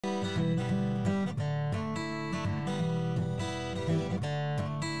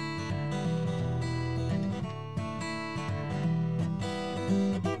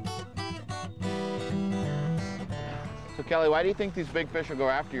So Kelly, why do you think these big fish will go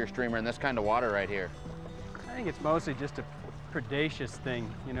after your streamer in this kind of water right here? I think it's mostly just a predaceous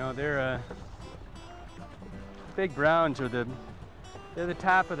thing. You know, they're big browns are they're the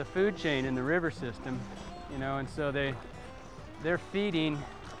top of the food chain in the river system. You know, and so they're feeding.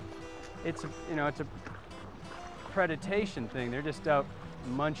 It's a predation thing. They're just out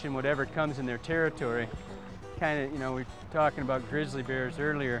munching whatever comes in their territory. Kind of, you know, we were talking about grizzly bears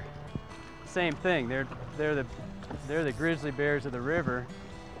earlier. Same thing. They're the grizzly bears of the river.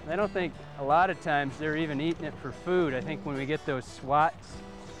 I don't think a lot of times they're even eating it for food. I think when we get those swats,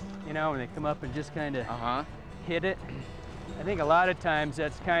 you know, when they come up and just kind of hit it, I think a lot of times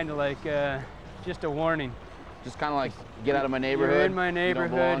that's kind of like just a warning. Just kind of like, get out of my neighborhood. You're in my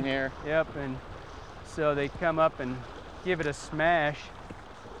neighborhood. You don't belong here. Yep, and so they come up and give it a smash,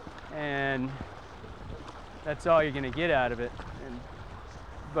 and that's all you're going to get out of it.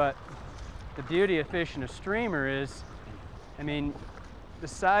 But the beauty of fishing a streamer is, I mean, the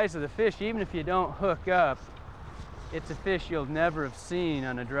size of the fish, even if you don't hook up, it's a fish you'll never have seen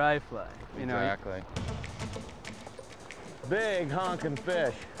on a dry fly. You know? Exactly. Big honking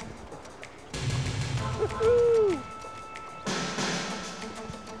fish. Woohoo!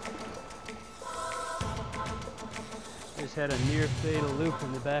 Just had a near fatal loop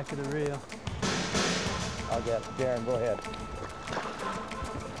in the back of the reel. I'll get it. Darren, go ahead.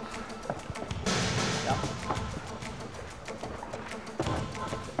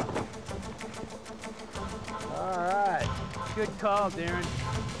 All right. Good call, Darren.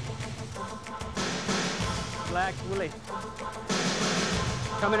 Black Willie.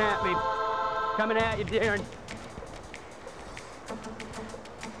 Coming at me. Coming at you, Darren.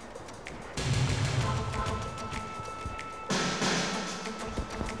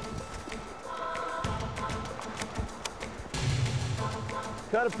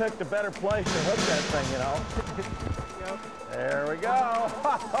 Could have picked a better place to hook that thing, you know. Yep. There we go.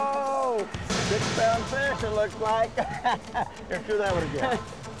 Oh, 6-pound fish, it looks like. Here, do that one again.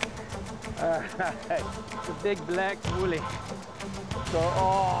 All right. It's a big black woolly. So,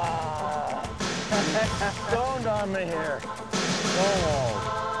 oh, stoned on me here. Oh,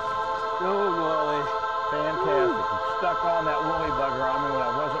 Wally. fantastic. Stuck on that woolly bugger on me when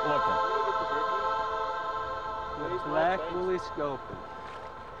I wasn't looking. The black woolly sculpin.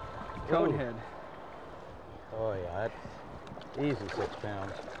 Conehead. Oh yeah, that's easy 6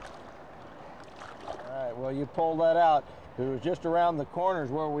 pounds. All right, well you pulled that out. It was just around the corners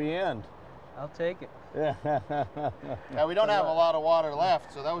where we end. I'll take it. Yeah. Yeah, we don't have a lot of water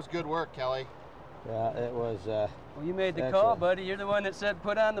left, so that was good work, Kelly. Yeah, it was. Well, you made the call, buddy. You're the one that said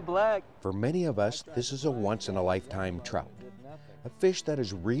put on the black. For many of us, this is a once-in-a-lifetime trout, a fish that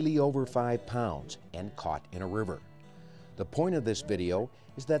is really over 5 pounds and caught in a river. The point of this video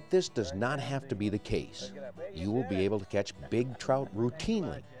is that this does not have to be the case. You will be able to catch big trout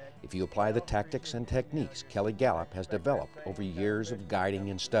routinely if you apply the tactics and techniques Kelly Galloup has developed over years of guiding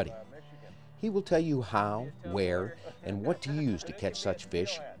and study. He will tell you how, where, and what to use to catch such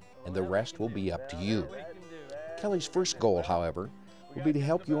fish, and the rest will be up to you. Kelly's first goal, however, will be to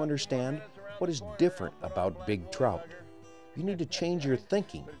help you understand what is different about big trout. You need to change your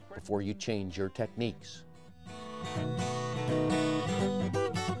thinking before you change your techniques.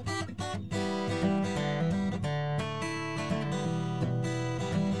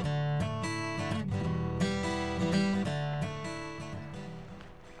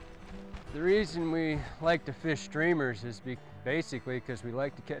 The reason we like to fish streamers is basically because we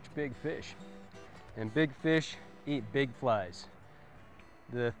like to catch big fish. And big fish eat big flies.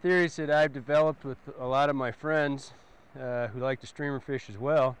 The theories that I've developed with a lot of my friends who like to streamer fish as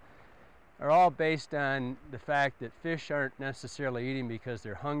well are all based on the fact that fish aren't necessarily eating because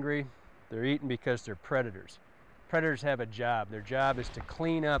they're hungry. They're eating because they're predators. Predators have a job. Their job is to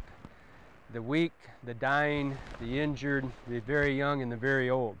clean up the weak, the dying, the injured, the very young, and the very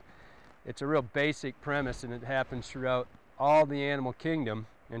old. It's a real basic premise, and it happens throughout all the animal kingdom,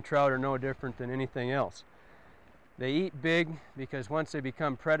 and trout are no different than anything else. They eat big because once they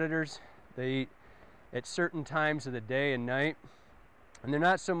become predators, they eat at certain times of the day and night, and they're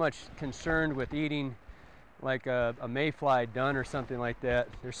not so much concerned with eating like a mayfly dun or something like that.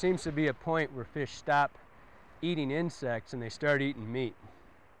 There seems to be a point where fish stop eating insects and they start eating meat.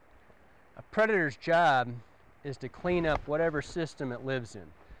 A predator's job is to clean up whatever system it lives in.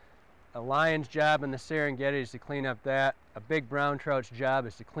 A lion's job in the Serengeti is to clean up that. A big brown trout's job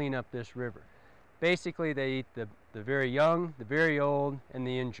is to clean up this river. Basically, they eat the very young, the very old, and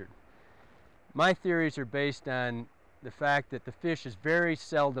the injured. My theories are based on the fact that the fish is very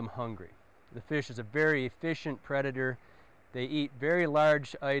seldom hungry. The fish is a very efficient predator. They eat very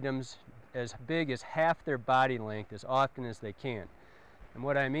large items as big as half their body length as often as they can. And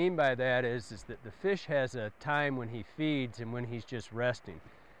what I mean by that is that the fish has a time when he feeds and when he's just resting.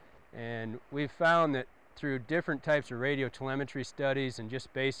 And we've found that through different types of radiotelemetry studies and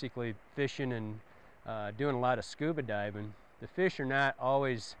just basically fishing and doing a lot of scuba diving, the fish are not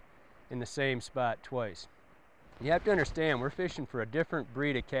always in the same spot twice. You have to understand, we're fishing for a different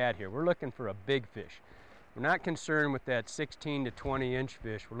breed of cat here. We're looking for a big fish. We're not concerned with that 16 to 20 inch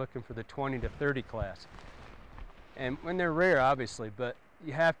fish. We're looking for the 20 to 30 class. And when they're rare, obviously, but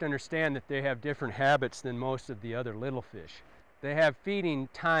you have to understand that they have different habits than most of the other little fish. They have feeding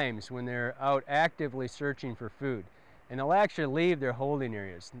times when they're out actively searching for food. And they'll actually leave their holding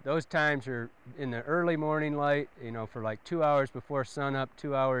areas. Those times are in the early morning light, you know, for like 2 hours before sunup,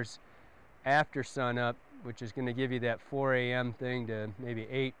 2 hours after sunup, which is going to give you that 4 a.m. thing to maybe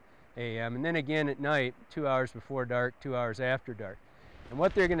 8 a.m. And then again at night, 2 hours before dark, 2 hours after dark. And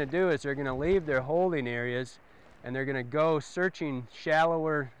what they're going to do is they're going to leave their holding areas and they're going to go searching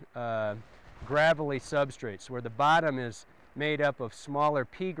shallower, gravelly substrates where the bottom is made up of smaller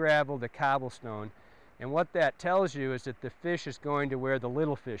pea gravel to cobblestone. And what that tells you is that the fish is going to where the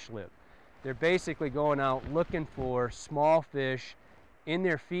little fish live. They're basically going out looking for small fish in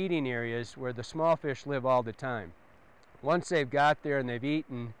their feeding areas where the small fish live all the time. Once they've got there and they've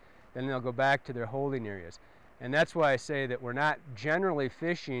eaten, then they'll go back to their holding areas. And that's why I say that we're not generally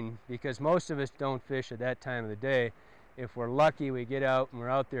fishing, because most of us don't fish at that time of the day. If we're lucky, we get out and we're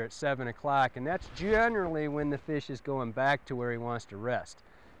out there at 7 o'clock, and that's generally when the fish is going back to where he wants to rest.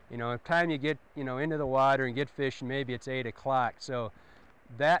 You know, by the time you get, you know, into the water and get fishing, maybe it's 8 o'clock. So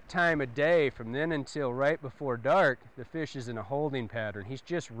that time of day, from then until right before dark, the fish is in a holding pattern. He's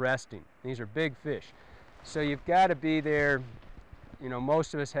just resting. These are big fish. So you've got to be there. You know,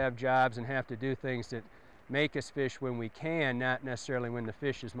 most of us have jobs and have to do things that make us fish when we can, not necessarily when the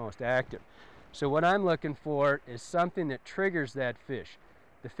fish is most active. So what I'm looking for is something that triggers that fish.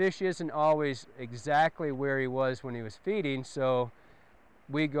 The fish isn't always exactly where he was when he was feeding, so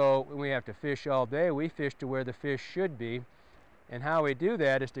we have to fish all day. We fish to where the fish should be. And how we do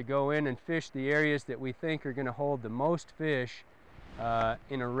that is to go in and fish the areas that we think are going to hold the most fish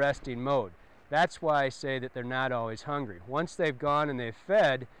in a resting mode. That's why I say that they're not always hungry. Once they've gone and they've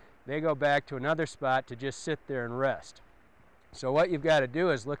fed, they go back to another spot to just sit there and rest. So what you've got to do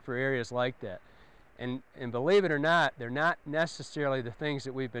is look for areas like that. And believe it or not, they're not necessarily the things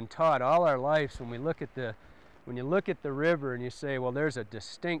that we've been taught all our lives. When you look at the river and you say, well, there's a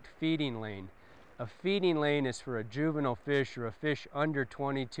distinct feeding lane. A feeding lane is for a juvenile fish or a fish under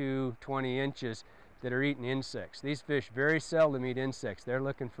 20 inches that are eating insects. These fish very seldom eat insects. They're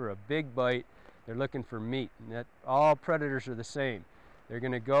looking for a big bite. They're looking for meat. And all predators are the same. They're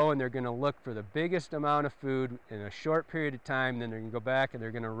going to go and they're going to look for the biggest amount of food in a short period of time, then they're going to go back and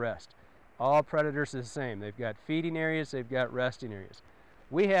they're going to rest. All predators are the same. They've got feeding areas, they've got resting areas.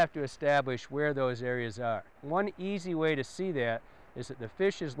 We have to establish where those areas are. One easy way to see that is that the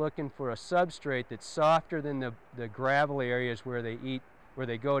fish is looking for a substrate that's softer than the gravelly areas where they eat, where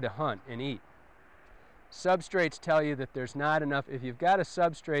they go to hunt and eat. Substrates tell you that there's not enough. If you've got a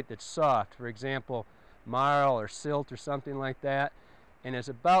substrate that's soft, for example, marl or silt or something like that, and is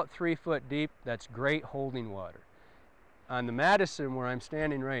about 3 foot deep, that's great holding water. On the Madison, where I'm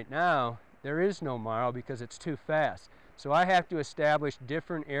standing right now, there is no marl because it's too fast. So I have to establish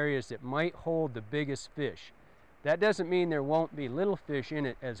different areas that might hold the biggest fish. That doesn't mean there won't be little fish in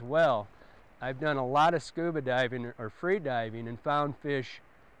it as well. I've done a lot of scuba diving or free diving and found fish,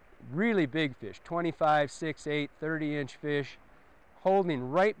 really big fish, 25, 6, 8, 30-inch fish, holding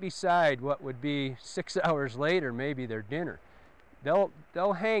right beside what would be 6 hours later, maybe their dinner.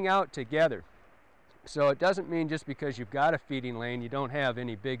 They'll hang out together. So it doesn't mean just because you've got a feeding lane you don't have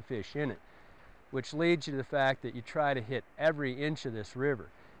any big fish in it, which leads you to the fact that you try to hit every inch of this river.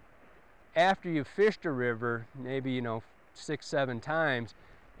 After you've fished a river, maybe 6, 7 times,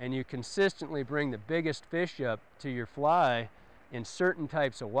 and you consistently bring the biggest fish up to your fly in certain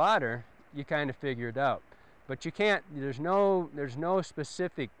types of water, you kind of figure it out. But you can't, there's no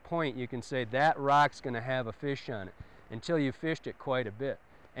specific point you can say that rock's going to have a fish on it until you've fished it quite a bit.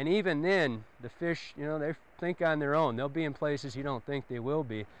 And even then, the fish, they think on their own. They'll be in places you don't think they will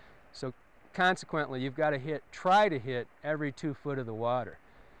be. So consequently, you've got to try to hit every 2 foot of the water.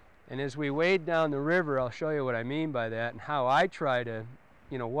 And as we wade down the river, I'll show you what I mean by that and how I try to,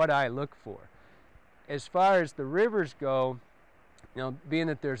 what I look for. As far as the rivers go, being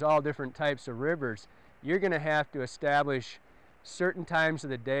that there's all different types of rivers, you're going to have to establish certain times of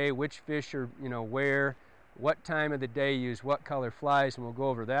the day, which fish are, where, what time of the day use what color flies, and we'll go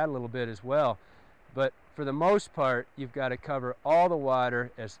over that a little bit as well. But for the most part, you've got to cover all the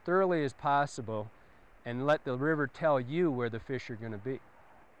water as thoroughly as possible and let the river tell you where the fish are going to be.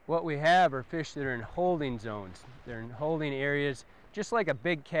 What we have are fish that are in holding zones. They're in holding areas, just like a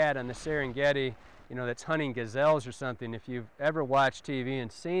big cat on the Serengeti, you know, that's hunting gazelles or something. If you've ever watched TV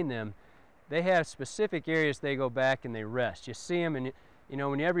and seen them, they have specific areas they go back and they rest. You see them, and you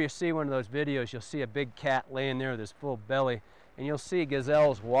know, whenever you see one of those videos, you'll see a big cat laying there with his full belly, and you'll see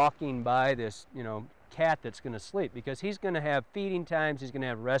gazelles walking by this, you know, cat that's going to sleep, because he's going to have feeding times, he's going to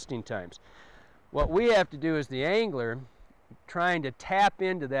have resting times. What we have to do as the angler, trying to tap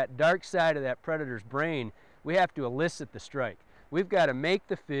into that dark side of that predator's brain, we have to elicit the strike. We've got to make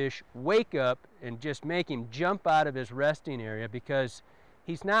the fish wake up and just make him jump out of his resting area, because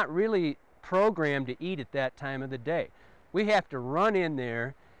he's not really programmed to eat at that time of the day. We have to run in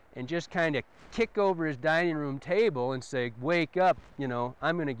there and just kind of kick over his dining room table and say, wake up, you know,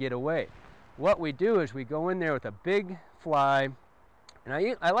 I'm going to get away. What we do is we go in there with a big fly,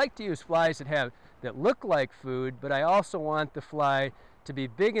 and I like to use flies that look like food, but I also want the fly to be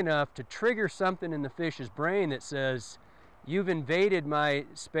big enough to trigger something in the fish's brain that says, you've invaded my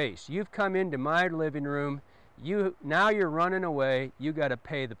space, you've come into my living room, now you're running away, you got to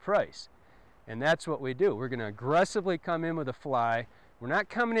pay the price. And that's what we do. We're going to aggressively come in with a fly. We're not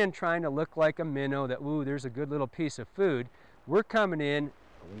coming in trying to look like a minnow that, ooh, there's a good little piece of food. We're coming in,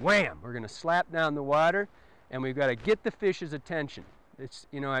 wham, we're going to slap down the water, and we've got to get the fish's attention. It's,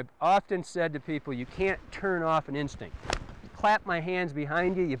 you know, I've often said to people, you can't turn off an instinct. Clap my hands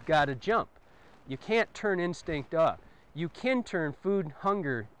behind you, you've got to jump. You can't turn instinct off. You can turn food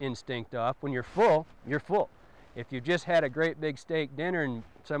hunger instinct off. When you're full, you're full. If you just had a great big steak dinner and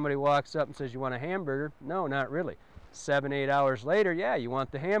somebody walks up and says, you want a hamburger? No, not really. 7, 8 hours later, yeah, you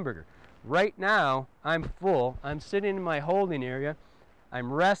want the hamburger. Right now, I'm full. I'm sitting in my holding area.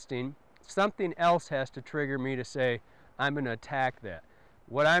 I'm resting. Something else has to trigger me to say, I'm going to attack that.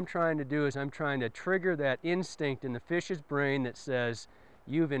 What I'm trying to do is I'm trying to trigger that instinct in the fish's brain that says,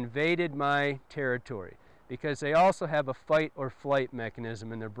 you've invaded my territory. Because they also have a fight or flight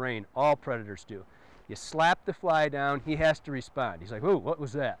mechanism in their brain. All predators do. You slap the fly down, he has to respond. He's like, ooh, what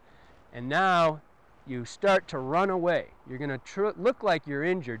was that? And now you start to run away. You're going to look like you're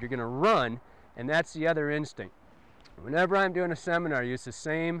injured. You're going to run, and that's the other instinct. Whenever I'm doing a seminar, I use the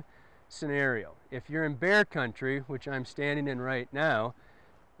same scenario. If you're in bear country, which I'm standing in right now,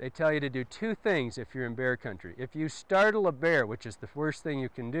 they tell you to do 2 things if you're in bear country. If you startle a bear, which is the worst thing you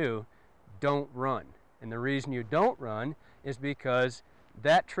can do, don't run. And the reason you don't run is because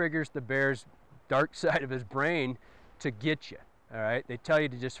that triggers the bear's dark side of his brain to get you. All right, they tell you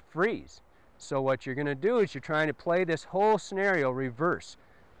to just freeze. So what you're going to do is you're trying to play this whole scenario reverse.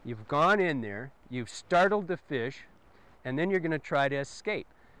 You've gone in there, you've startled the fish, and then you're going to try to escape.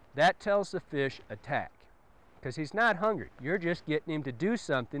 That tells the fish attack, because he's not hungry. You're just getting him to do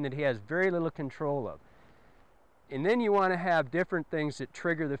something that he has very little control of. And then you want to have different things that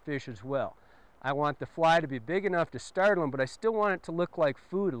trigger the fish as well. I want the fly to be big enough to startle him, but I still want it to look like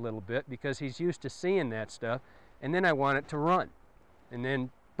food a little bit, because he's used to seeing that stuff. And then I want it to run. And then,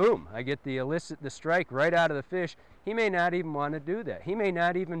 boom, I get the strike right out of the fish. He may not even want to do that. He may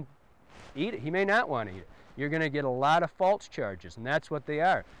not even eat it. He may not want to eat it. You're going to get a lot of false charges, and that's what they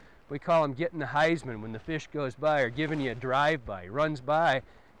are. We call them getting the Heisman when the fish goes by, or giving you a drive-by. He runs by.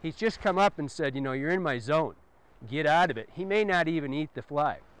 He's just come up and said, you know, you're in my zone. Get out of it. He may not even eat the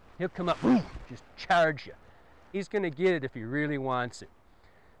fly. He'll come up, just charge you. He's going to get it if he really wants it.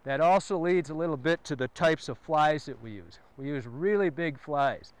 That also leads a little bit to the types of flies that we use. We use really big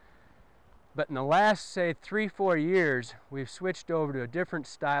flies. But in the last, say, 3-4 years, we've switched over to a different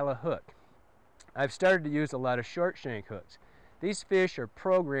style of hook. I've started to use a lot of short shank hooks. These fish are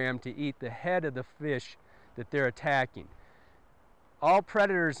programmed to eat the head of the fish that they're attacking. All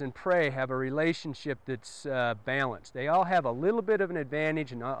predators and prey have a relationship that's balanced. They all have a little bit of an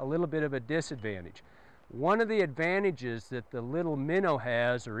advantage and a little bit of a disadvantage. One of the advantages that the little minnow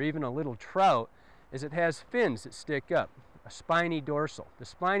has, or even a little trout, is it has fins that stick up, a spiny dorsal. The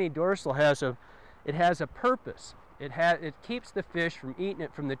spiny dorsal has a purpose. It keeps the fish from eating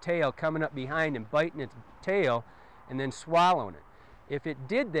it from the tail, coming up behind and biting its tail and then swallowing it. If it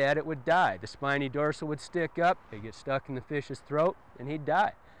did that, it would die. The spiny dorsal would stick up, it'd get stuck in the fish's throat, and he'd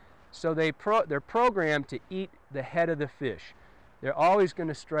die. So they're programmed to eat the head of the fish. They're always going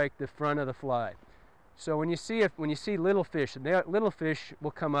to strike the front of the fly. So when you see little fish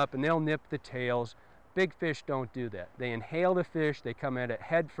will come up and they'll nip the tails. Big fish don't do that. They inhale the fish, they come at it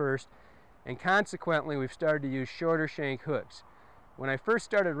head first, and consequently we've started to use shorter shank hooks. When I first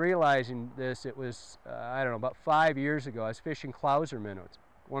started realizing this, it was, I don't know, about 5 years ago. I was fishing clouser minnows,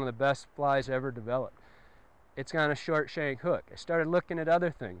 one of the best flies ever developed. it's on a short shank hook. I started looking at other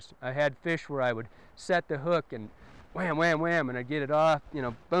things. I had fish where I would set the hook and wham, wham, wham, and I'd get it off, you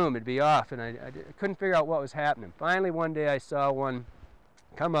know, boom, it'd be off, and I couldn't figure out what was happening. Finally, one day I saw one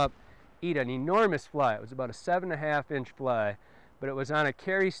come up, eat an enormous fly. It was about a 7.5-inch fly, but it was on a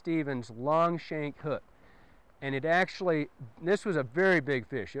Kerry Stevens long shank hook. And it actually, this was a very big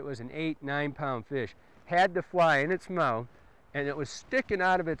fish. It was an 8-9 pound fish. Had the fly in its mouth, and it was sticking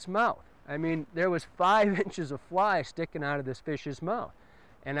out of its mouth. I mean, there was 5 inches of fly sticking out of this fish's mouth.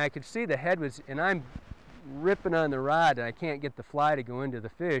 And I could see the head was, and I'm ripping on the rod, and I can't get the fly to go into the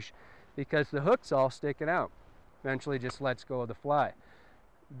fish because the hook's all sticking out. Eventually just lets go of the fly.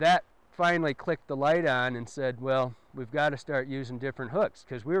 That finally clicked the light on and said, well, we've got to start using different hooks,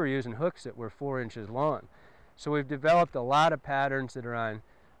 because we were using hooks that were 4 inches long. So we've developed a lot of patterns that are on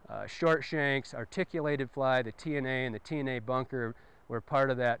short shanks, articulated fly. The TNA and the TNA bunker were part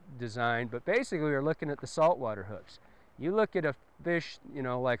of that design, but basically we were looking at the saltwater hooks. You look at a fish, you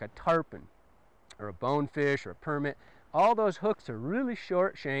know, like a tarpon or a bonefish or a permit, all those hooks are really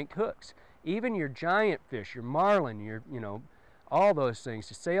short shank hooks. Even your giant fish, your marlin, your, you know, all those things,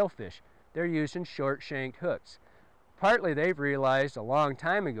 the sailfish, they're using short shanked hooks. Partly they've realized a long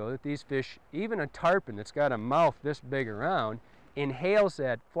time ago that these fish, even a tarpon that's got a mouth this big around, inhales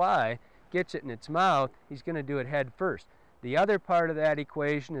that fly, gets it in its mouth, he's going to do it head first. The other part of that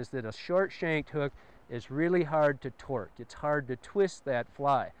equation is that a short shanked hook is really hard to torque. It's hard to twist that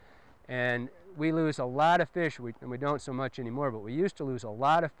fly. And we lose a lot of fish, and we don't so much anymore, but we used to lose a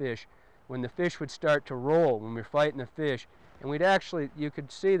lot of fish when the fish would start to roll, when we were fighting the fish, and we'd actually, you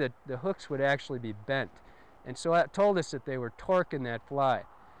could see that the hooks would actually be bent. And so that told us that they were torquing that fly.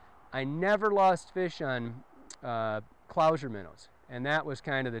 I never lost fish on clouser minnows, and that was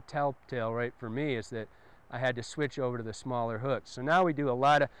kind of the telltale right for me, is that I had to switch over to the smaller hooks. So now we do a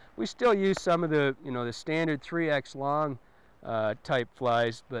lot of, we still use some of the, you know, the standard 3X long type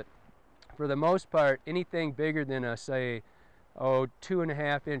flies, but for the most part, anything bigger than a, say,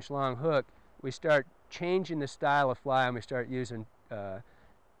 2.5-inch long hook, we start changing the style of fly, and we start using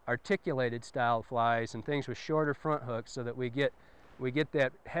articulated style flies and things with shorter front hooks, so that we get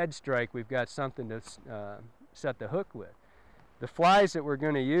that head strike. We've got something to set the hook with. The flies that we're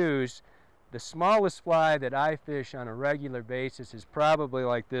going to use, the smallest fly that I fish on a regular basis is probably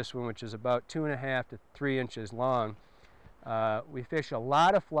like this one, which is about 2.5 to 3 inches long. We fish a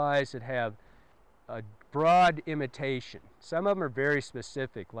lot of flies that have a broad imitation. Some of them are very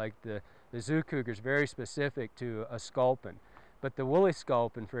specific, like the zoo cougar is very specific to a sculpin. But the woolly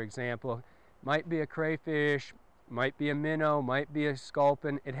sculpin, for example, might be a crayfish, might be a minnow, might be a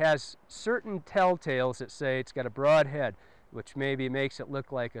sculpin. It has certain telltales that say it's got a broad head, which maybe makes it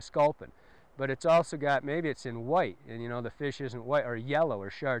look like a sculpin. But it's also got, maybe it's in white, and you know, the fish isn't white, or yellow,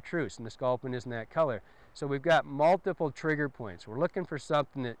 or chartreuse, and the sculpin isn't that color. So we've got multiple trigger points. We're looking for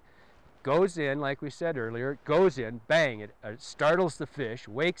something that goes in, like we said earlier, it goes in, bang, it startles the fish,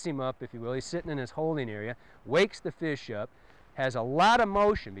 wakes him up, if you will. He's sitting in his holding area, wakes the fish up, has a lot of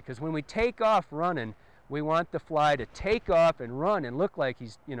motion, because when we take off running, we want the fly to take off and run and look like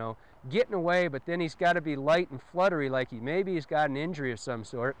he's, you know, getting away, but then he's got to be light and fluttery, like maybe he's got an injury of some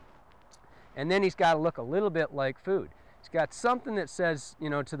sort, and then he's got to look a little bit like food. He's got something that says, you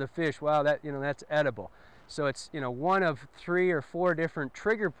know, to the fish, wow, that, you know, that's edible. So it's, you know, one of 3 or 4 different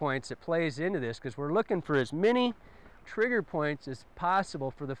trigger points that plays into this, because we're looking for as many trigger points as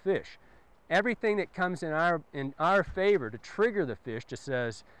possible for the fish. Everything that comes in our favor to trigger the fish just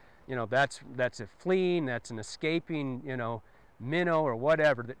says, you know, that's a fleeing, that's an escaping, you know, minnow or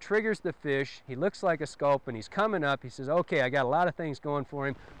whatever, that triggers the fish. He looks like a sculpin, he's coming up, he says, okay, I got a lot of things going for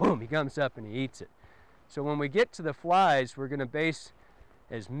him, boom, he comes up and he eats it. So when we get to the flies, we're going to base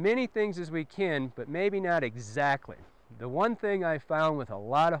as many things as we can, but maybe not exactly. The one thing I found with a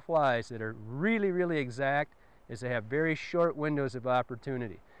lot of flies that are really, really exact is they have very short windows of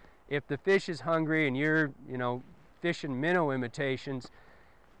opportunity. If the fish is hungry and you're, you know, fishing minnow imitations,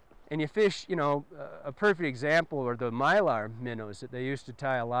 and you fish, you know, a perfect example are the mylar minnows that they used to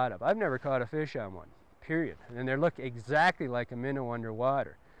tie a lot of. I've never caught a fish on one, period. And they look exactly like a minnow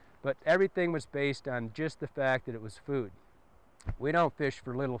underwater. But everything was based on just the fact that it was food. We don't fish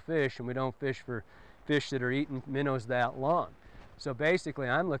for little fish, and we don't fish for fish that are eating minnows that long. So basically,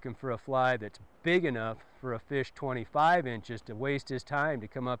 I'm looking for a fly that's big enough for a fish 25 inches to waste his time to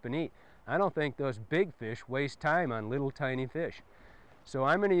come up and eat. I don't think those big fish waste time on little tiny fish. So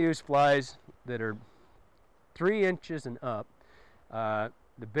I'm going to use flies that are 3 inches and up.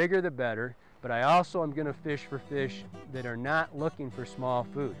 The bigger the better, but I also am going to fish for fish that are not looking for small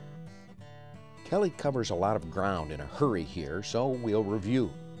food. Kelly covers a lot of ground in a hurry here, so we'll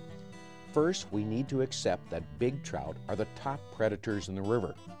review. First, we need to accept that big trout are the top predators in the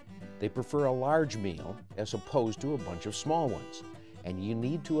river. They prefer a large meal as opposed to a bunch of small ones, and you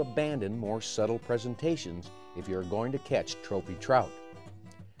need to abandon more subtle presentations if you're going to catch trophy trout.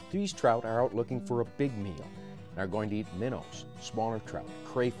 These trout are out looking for a big meal and are going to eat minnows, smaller trout,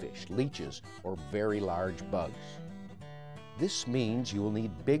 crayfish, leeches, or very large bugs. This means you will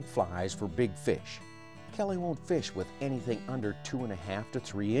need big flies for big fish. Kelly won't fish with anything under 2.5 to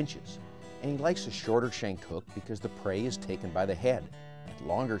 3 inches, and he likes a shorter shanked hook because the prey is taken by the head, and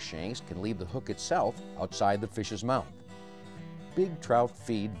longer shanks can leave the hook itself outside the fish's mouth. Big trout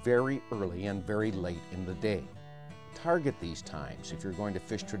feed very early and very late in the day. Target these times if you're going to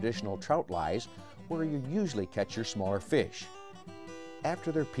fish traditional trout lies where you usually catch your smaller fish.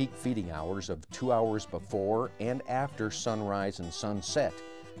 After their peak feeding hours of 2 hours before and after sunrise and sunset,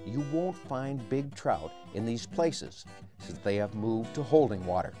 you won't find big trout in these places since they have moved to holding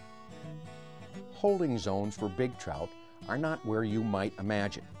water. Holding zones for big trout are not where you might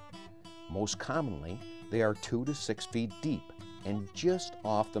imagine. Most commonly, they are 2 to 6 feet deep and just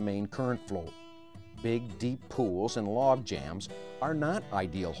off the main current flow. Big, deep pools and log jams are not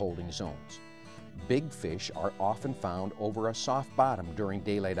ideal holding zones. Big fish are often found over a soft bottom during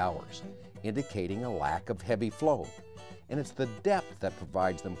daylight hours, indicating a lack of heavy flow, and it's the depth that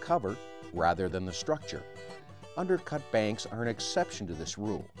provides them cover rather than the structure. Undercut banks are an exception to this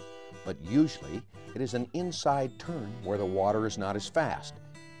rule, but usually it is an inside turn where the water is not as fast.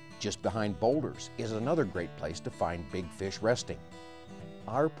 Just behind boulders is another great place to find big fish resting.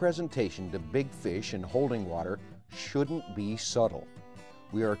 Our presentation to big fish in holding water shouldn't be subtle.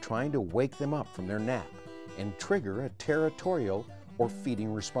 We are trying to wake them up from their nap and trigger a territorial or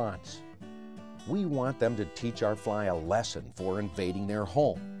feeding response. We want them to teach our fly a lesson for invading their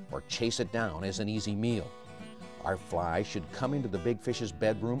home or chase it down as an easy meal. Our fly should come into the big fish's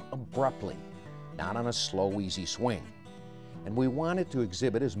bedroom abruptly, not on a slow, easy swing. And we want it to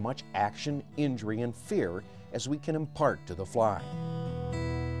exhibit as much action, injury, and fear as we can impart to the fly.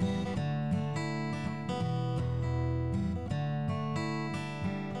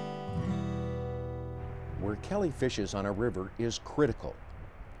 Where Kelly fishes on a river is critical.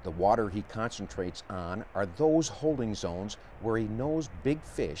 The water he concentrates on are those holding zones where he knows big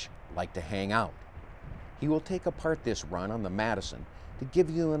fish like to hang out. He will take apart this run on the Madison to give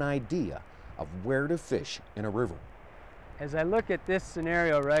you an idea of where to fish in a river. As I look at this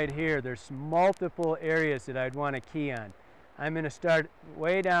scenario right here, there's multiple areas that I'd want to key on. I'm going to start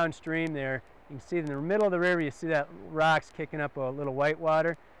way downstream there. You can see in the middle of the river, you see that rocks kicking up a little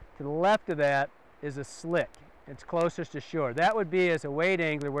whitewater. To the left of that is a slick. It's closest to shore. That would be as a weight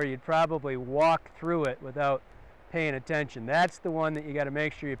angler where you'd probably walk through it without paying attention. That's the one that you got to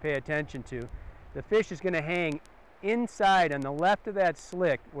make sure you pay attention to. The fish is going to hang inside on the left of that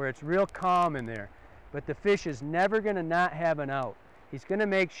slick where it's real calm in there. But the fish is never going to not have an out. He's going to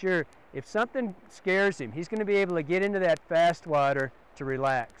make sure if something scares him, he's going to be able to get into that fast water to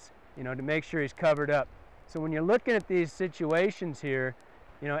relax, you know, to make sure he's covered up. So when you're looking at these situations here,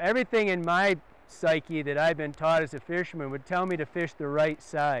 you know, everything in my psyche that I've been taught as a fisherman would tell me to fish the right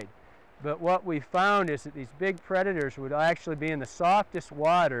side. But what we found is that these big predators would actually be in the softest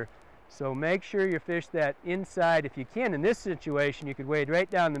water. So make sure you fish that inside if you can. In this situation, you could wade right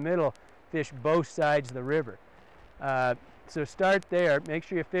down the middle, fish both sides of the river. So start there. Make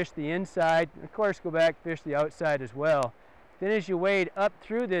sure you fish the inside. Of course, go back, fish the outside as well. Then as you wade up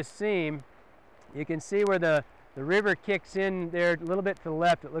through this seam, you can see where the river kicks in there a little bit to the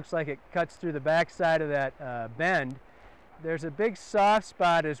left. It looks like it cuts through the back side of that bend. There's a big soft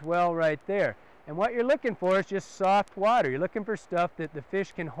spot as well right there. And what you're looking for is just soft water. You're looking for stuff that the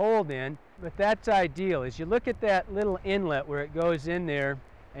fish can hold in, but that's ideal. As you look at that little inlet where it goes in there,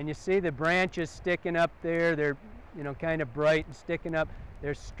 and you see the branches sticking up there, they're, you know, kind of bright and sticking up.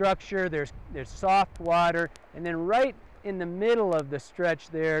 There's structure, there's soft water, and then right in the middle of the stretch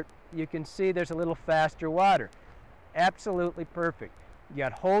there, you can see there's a little faster water. Absolutely perfect. You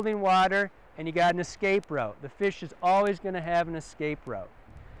got holding water and you got an escape route. The fish is always going to have an escape route.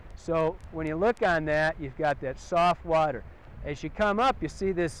 So when you look on that, you've got that soft water. As you come up, you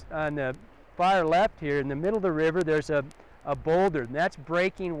see this on the far left here in the middle of the river, there's a boulder, and that's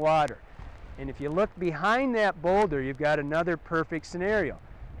breaking water. And if you look behind that boulder, you've got another perfect scenario.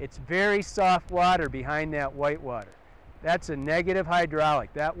 It's very soft water behind that white water. That's a negative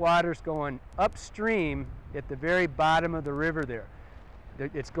hydraulic. That water's going upstream at the very bottom of the river there.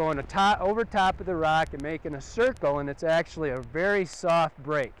 It's going over top of the rock and making a circle, and it's actually a very soft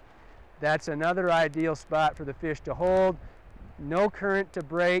break. That's another ideal spot for the fish to hold. No current to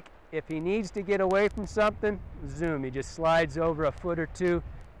break. If he needs to get away from something, zoom. He just slides over a foot or two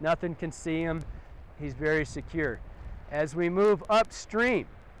Nothing can see him. He's very secure. As we move upstream,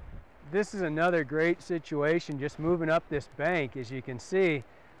 this is another great situation, just moving up this bank. As you can see,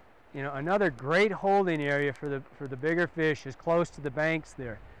 you know, another great holding area for the bigger fish is close to the banks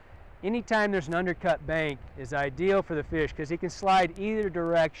there. Anytime there's an undercut bank is ideal for the fish because he can slide either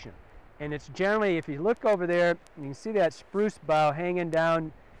direction. And it's generally, if you look over there, you can see that spruce bough hanging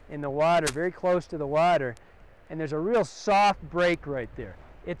down in the water, very close to the water, and there's a real soft break right there.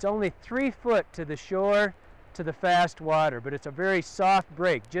 It's only 3 foot to the shore to the fast water, but it's a very soft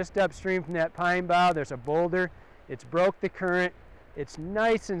break. Just upstream from that pine bough, there's a boulder. It's broke the current. It's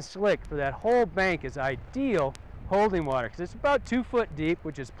nice and slick. For that whole bank is ideal holding water because it's about 2 foot deep,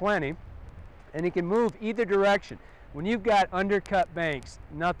 which is plenty, and it can move either direction. When you've got undercut banks,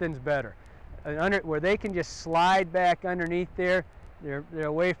 nothing's better. Where they can just slide back underneath there, they're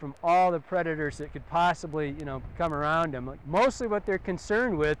away from all the predators that could possibly, you know, come around them. Mostly what they're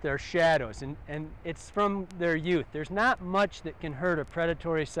concerned with are shadows, and it's from their youth. There's not much that can hurt a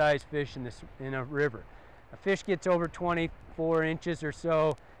predatory sized fish in a river. A fish gets over 24 inches or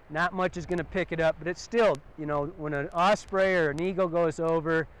so, not much is going to pick it up, but it's still, you know, when an osprey or an eagle goes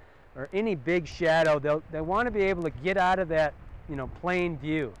over, or any big shadow, they want to be able to get out of that, you know, plain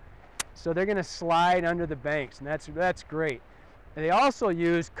view. So they're going to slide under the banks, and that's great. And they also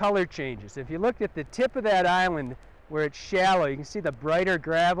use color changes. If you look at the tip of that island where it's shallow, you can see the brighter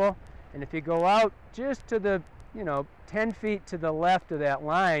gravel, and if you go out just to the, you know, 10 feet to the left of that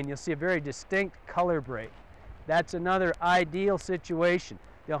line, you'll see a very distinct color break. That's another ideal situation.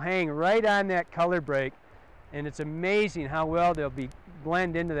 They'll hang right on that color break, and it's amazing how well they'll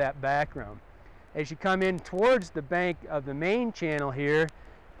blend into that background. As you come in towards the bank of the main channel here,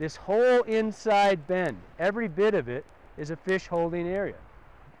 this whole inside bend, every bit of it is a fish holding area.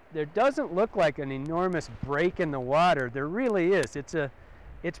 There doesn't look like an enormous break in the water. There really is.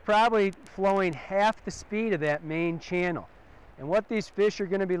 It's probably flowing half the speed of that main channel. And what these fish are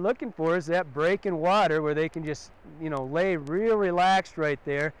going to be looking for is that break in water where they can just, you know, lay real relaxed right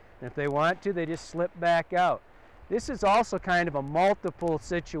there. And if they want to, they just slip back out. This is also kind of a multiple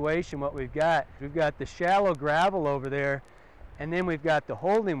situation what we've got. We've got the shallow gravel over there, and then we've got the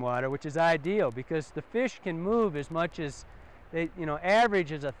holding water, which is ideal because the fish can move as much as, they, you know,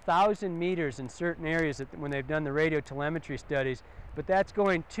 average is 1,000 meters in certain areas when they've done the radio telemetry studies, but that's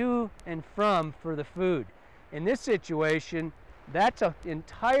going to and from for the food. In this situation, that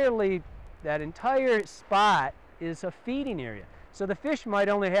entire spot is a feeding area. So the fish might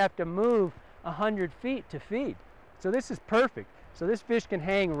only have to move 100 feet to feed. So this is perfect. So this fish can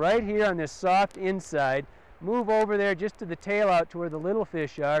hang right here on this soft inside, move over there just to the tail out to where the little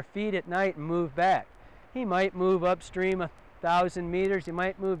fish are, feed at night and move back. He might move upstream 1,000 meters, he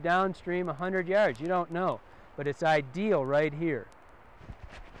might move downstream 100 yards, you don't know. But it's ideal right here.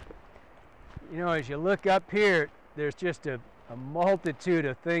 You know, as you look up here, there's just a multitude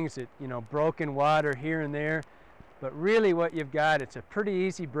of things that, you know, broken water here and there. But really what you've got, it's a pretty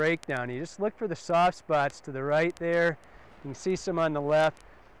easy breakdown. You just look for the soft spots to the right there. You can see some on the left.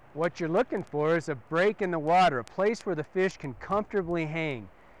 What you're looking for is a break in the water, a place where the fish can comfortably hang.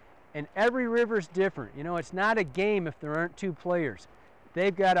 And every river's different. You know, it's not a game if there aren't two players.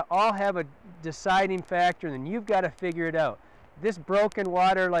 They've got to all have a deciding factor, and then you've got to figure it out. This broken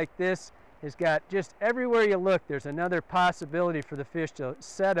water like this has got just everywhere you look, there's another possibility for the fish to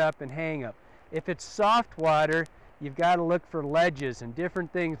set up and hang up. If it's soft water, you've got to look for ledges and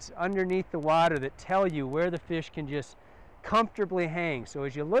different things underneath the water that tell you where the fish can just comfortably hang. So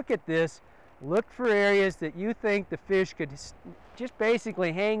as you look at this, look for areas that you think the fish could just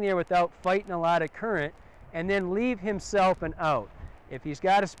basically hang there without fighting a lot of current, and then leave himself an out. If he's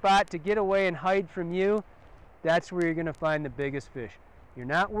got a spot to get away and hide from you, that's where you're going to find the biggest fish. You're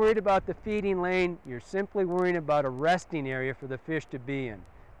not worried about the feeding lane, you're simply worrying about a resting area for the fish to be in.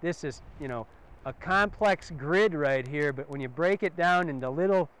 This is, you know, a complex grid right here, but when you break it down into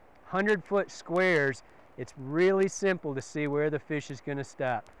little 100-foot squares, it's really simple to see where the fish is going to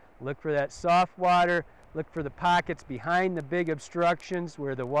stop. Look for that soft water, look for the pockets behind the big obstructions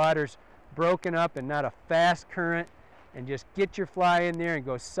where the water's broken up and not a fast current, and just get your fly in there and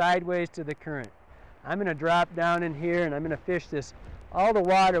go sideways to the current. I'm going to drop down in here and I'm going to fish this, all the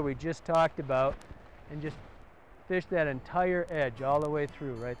water we just talked about, and just fish that entire edge all the way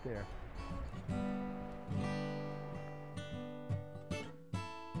through right there.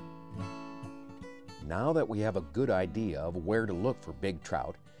 Now that we have a good idea of where to look for big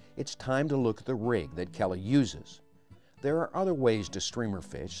trout, it's time to look at the rig that Kelly uses. There are other ways to streamer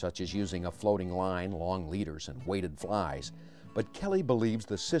fish, such as using a floating line, long leaders, and weighted flies, but Kelly believes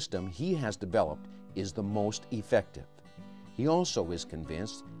the system he has developed is the most effective. He also is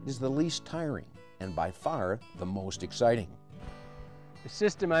convinced it is the least tiring and by far the most exciting. The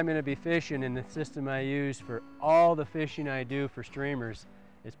system I'm going to be fishing and the system I use for all the fishing I do for streamers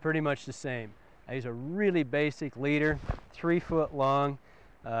is pretty much the same. I use a really basic leader, 3 foot long,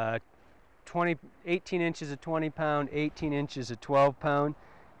 18 inches of 20 pound, 18 inches of 12 pound.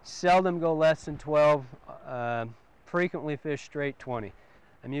 Seldom go less than 12, frequently fish straight 20.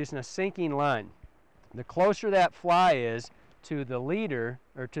 I'm using a sinking line. The closer that fly is to the leader,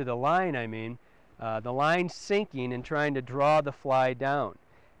 or to the line I mean, the line's sinking and trying to draw the fly down.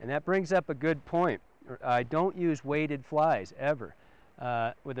 And that brings up a good point. I don't use weighted flies ever,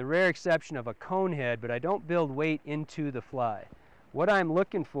 with the rare exception of a cone head, but I don't build weight into the fly. What I'm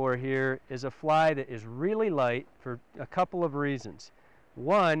looking for here is a fly that is really light for a couple of reasons.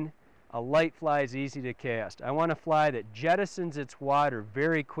 One, a light fly is easy to cast. I want a fly that jettisons its water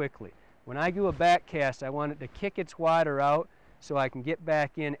very quickly. When I do a back cast, I want it to kick its water out so I can get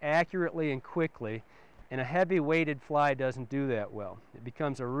back in accurately and quickly, and a heavy weighted fly doesn't do that well. It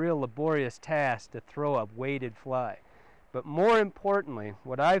becomes a real laborious task to throw a weighted fly. But more importantly,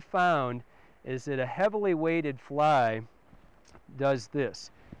 what I've found is that a heavily weighted fly does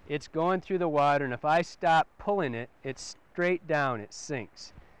this. It's going through the water, and if I stop pulling it, it's straight down, it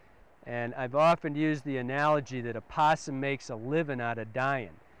sinks. And I've often used the analogy that a possum makes a living out of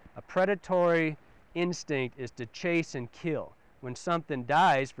dying. A predatory instinct is to chase and kill. When something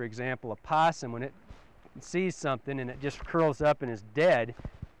dies, for example, a possum, when it sees something and it just curls up and is dead,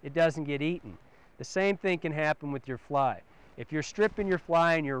 it doesn't get eaten. The same thing can happen with your fly. If you're stripping your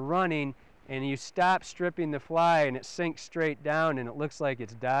fly and you're running and you stop stripping the fly and it sinks straight down and it looks like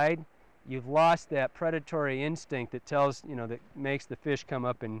it's died, you've lost that predatory instinct that tells, that makes the fish come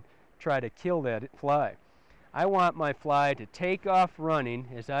up and try to kill that fly. I want my fly to take off running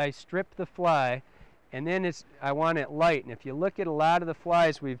as I strip the fly, and then I want it light. And if you look at a lot of the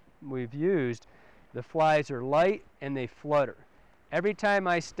flies we've used, the flies are light and they flutter. Every time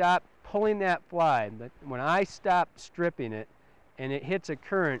I stop pulling that fly, when I stop stripping it and it hits a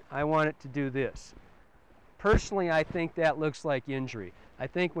current, I want it to do this. Personally, I think that looks like injury. I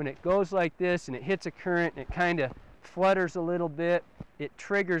think when it goes like this and it hits a current and it kind of flutters a little bit, it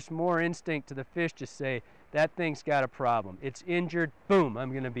triggers more instinct to the fish to say, that thing's got a problem. It's injured, boom,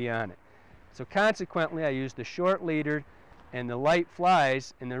 I'm going to be on it. So consequently, I use the short leader and the light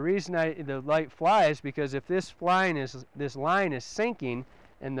flies, and the reason the light flies because if this line is sinking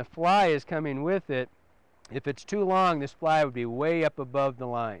and the fly is coming with it, if it's too long, this fly would be way up above the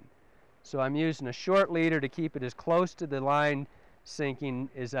line. So I'm using a short leader to keep it as close to the line sinking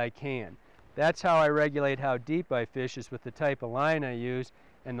as I can. That's how I regulate how deep I fish, is with the type of line I use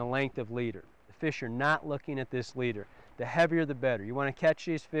and the length of leader. The fish are not looking at this leader. The heavier the better. You want to catch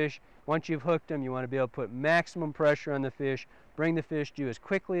these fish, once you've hooked them, you want to be able to put maximum pressure on the fish, bring the fish to you as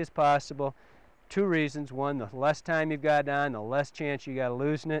quickly as possible. 2 reasons. 1, the less time you've got on, the less chance you got of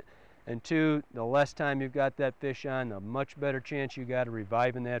losing it. And 2, the less time you've got that fish on, the much better chance you got of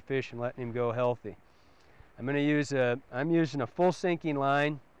reviving that fish and letting him go healthy. I'm using a full sinking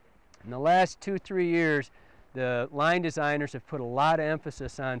line. In the last 2-3 years, the line designers have put a lot of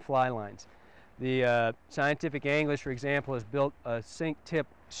emphasis on fly lines. The Scientific Anglers, for example, has built a sink tip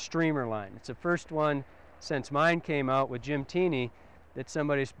streamer line. It's the first one since mine came out with Jim Teeney that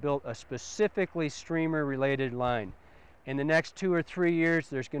somebody's built a specifically streamer related line. In the next 2 or 3 years,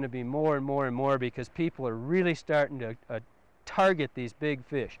 there's going to be more and more and more because people are really starting to target these big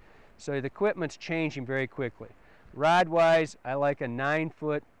fish. So the equipment's changing very quickly. Rod-wise, I like a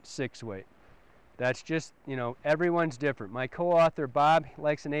 9-foot 6-weight. That's just, everyone's different. My co-author Bob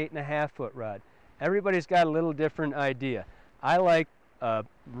likes an 8.5-foot rod. Everybody's got a little different idea. I like a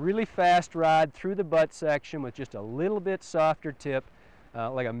really fast rod through the butt section with just a little bit softer tip,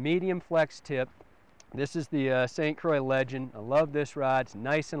 like a medium flex tip. This is the St. Croix Legend. I love this rod. It's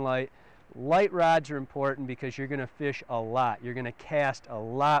nice and light. Light rods are important because you're going to fish a lot. You're going to cast a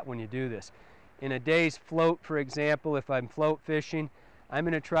lot when you do this. In a day's float, for example, if I'm float fishing, I'm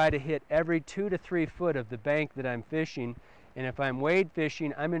going to try to hit every 2 to 3 foot of the bank that I'm fishing. And if I'm wade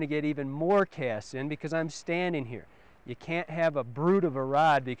fishing, I'm going to get even more casts in because I'm standing here. You can't have a brute of a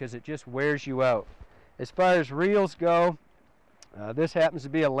rod because it just wears you out. As far as reels go, this happens to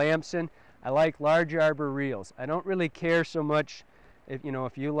be a Lamson. I like large arbor reels. I don't really care so much if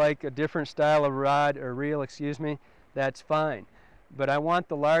you like a different style of rod or reel, that's fine. But I want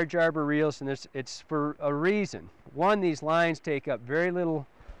the large arbor reels, and it's for a reason. One, these lines take up very little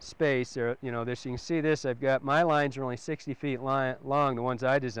space. You can see this. My lines are only 60 feet long, the ones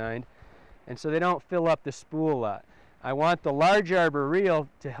I designed, and so they don't fill up the spool a lot. I want the large arbor reel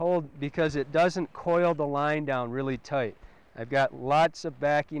to hold because it doesn't coil the line down really tight. I've got lots of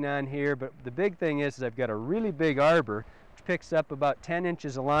backing on here, but the big thing is I've got a really big arbor, which picks up about 10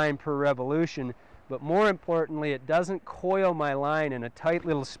 inches of line per revolution, but more importantly, it doesn't coil my line in a tight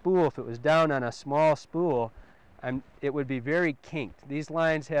little spool. If it was down on a small spool, it would be very kinked. These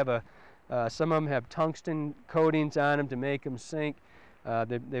lines have some of them have tungsten coatings on them to make them sink.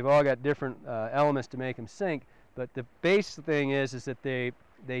 They've all got different elements to make them sink, but the base thing is that they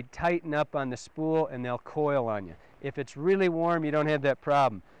tighten up on the spool and they'll coil on you. If it's really warm, you don't have that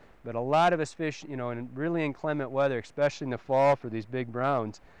problem. But a lot of us fish, you know, in really inclement weather, especially in the fall for these big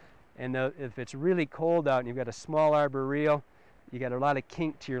browns, and if it's really cold out and you've got a small arbor reel, you got a lot of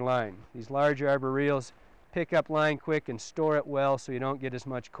kink to your line. These large arbor reels pick up line quick and store it well so you don't get as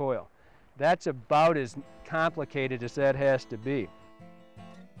much coil. That's about as complicated as that has to be.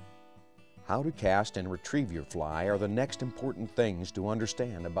 How to cast and retrieve your fly are the next important things to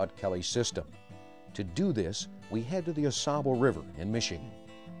understand about Kelly's system. To do this, we head to the Osable River in Michigan.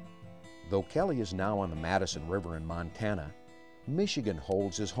 Though Kelly is now on the Madison River in Montana, Michigan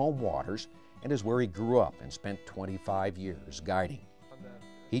holds his home waters and is where he grew up and spent 25 years guiding.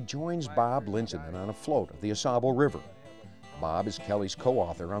 He joins Bob Linseman on a float of the Osable River. Bob is Kelly's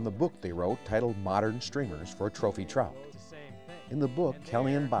co-author on the book they wrote titled Modern Streamers for Trophy Trout. In the book,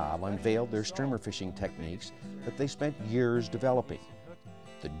 Kelly and Bob unveiled their streamer fishing techniques that they spent years developing.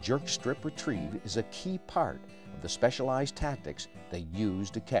 The jerk strip retrieve is a key part of the specialized tactics they use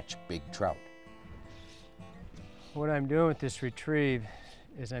to catch big trout. What I'm doing with this retrieve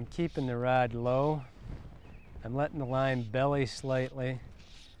is I'm keeping the rod low. I'm letting the line belly slightly.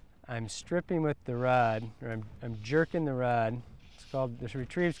 I'm stripping with the rod, or I'm jerking the rod. This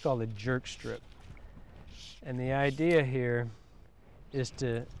retrieve's called a jerk strip. And the idea here is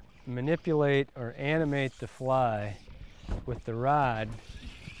to manipulate or animate the fly with the rod,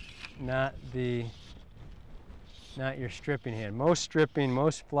 not your stripping hand. Most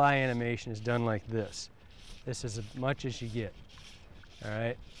fly animation is done like this. This is as much as you get, all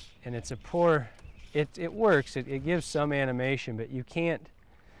right? And it's a poor, it works, it gives some animation, but you can't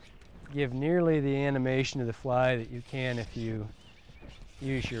give nearly the animation to the fly that you can if you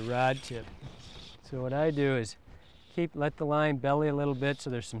use your rod tip. So what I do is let the line belly a little bit so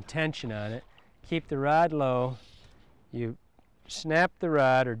there's some tension on it. Keep the rod low. You snap the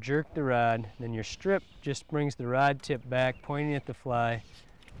rod or jerk the rod, then your strip just brings the rod tip back, pointing at the fly.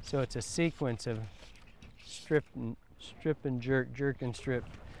 So it's a sequence of strip and jerk, jerk and strip.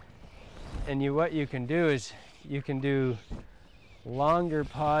 And what you can do is you can do longer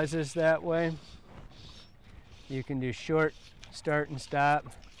pauses that way. You can do short start and stop.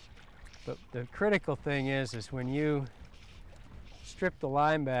 But the critical thing is when you strip the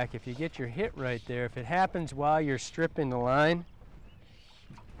line back, if you get your hit right there, if it happens while you're stripping the line,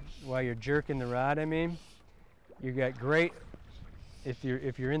 while you're jerking the rod, I mean, you got great, if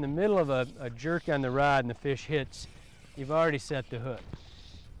you're in the middle of a jerk on the rod and the fish hits, you've already set the hook.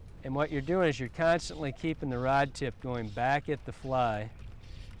 And what you're doing is you're constantly keeping the rod tip going back at the fly,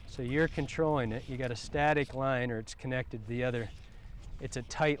 so you're controlling it. You got a static line, or it's connected to the other. It's a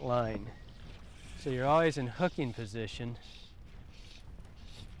tight line. So you're always in hooking position.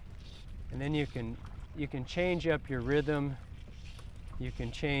 And then you can change up your rhythm. You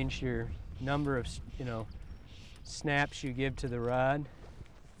can change your number of, snaps you give to the rod.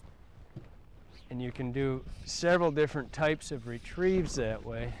 And you can do several different types of retrieves that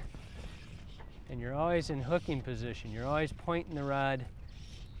way. And you're always in hooking position. You're always pointing the rod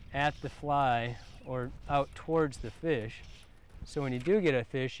at the fly or out towards the fish. So when you do get a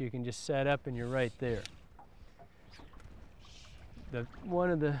fish, you can just set up and you're right there.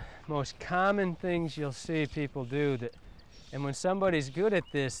 One of the most common things you'll see people do, and when somebody's good at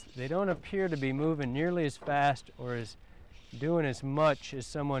this, they don't appear to be moving nearly as fast or doing as much as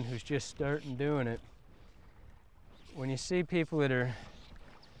someone who's just starting doing it. When you see people that are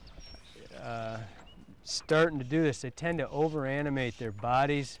starting to do this, they tend to over-animate their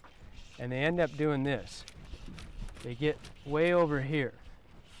bodies, and they end up doing this. They get way over here.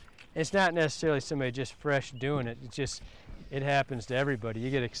 It's not necessarily somebody just fresh doing it. It happens to everybody. You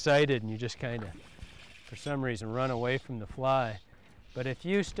get excited and you just kind of, for some reason, run away from the fly. But if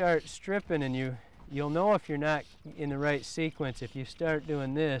you start stripping, and you'll know if you're not in the right sequence if you start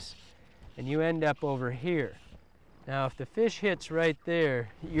doing this and you end up over here. Now, if the fish hits right there,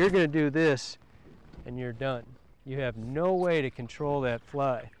 you're going to do this and you're done. You have no way to control that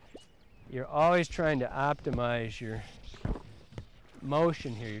fly. You're always trying to optimize your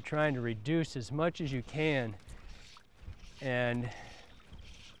motion here. You're trying to reduce as much as you can and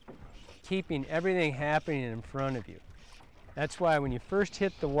keeping everything happening in front of you. That's why when you first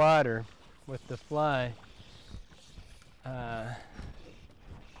hit the water with the fly, I'll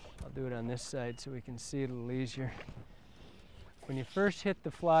do it on this side so we can see it a little easier. When you first hit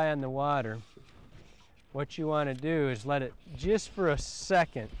the fly on the water, what you want to do is let it, just for a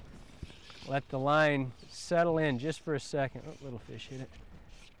second, let the line settle in just for a second. Oh, little fish hit it.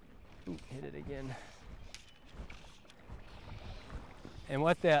 Ooh, hit it again. And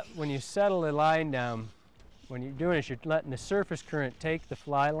when you settle the line down, when you're doing it, you're letting the surface current take the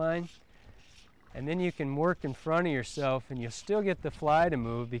fly line, and then you can work in front of yourself and you'll still get the fly to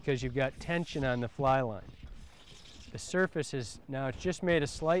move because you've got tension on the fly line. The surface is, now it's just made a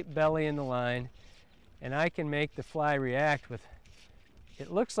slight belly in the line, and I can make the fly react with, it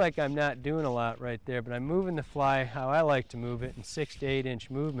looks like I'm not doing a lot right there, but I'm moving the fly how I like to move it in 6 to 8 inch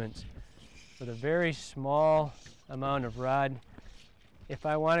movements with a very small amount of rod. If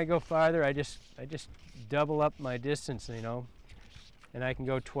I want to go farther, I just double up my distance, you know, and I can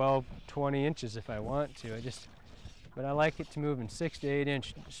go 12, 20 inches if I want to. But I like it to move in 6 to 8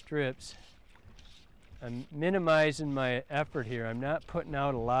 inch strips. I'm minimizing my effort here. I'm not putting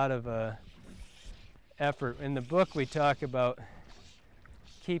out a lot of effort. In the book we talk about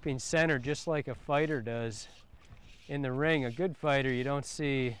keeping center just like a fighter does in the ring. A good fighter, you don't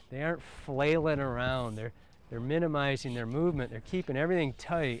see, they aren't flailing around. They're minimizing their movement. They're keeping everything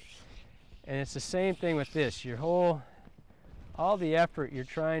tight. And it's the same thing with this. All the effort you're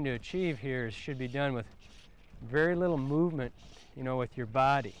trying to achieve here should be done with very little movement, you know, with your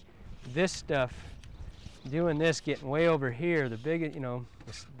body. This stuff, doing this, getting way over here, the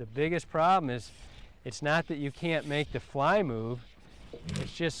biggest problem is, it's not that you can't make the fly move.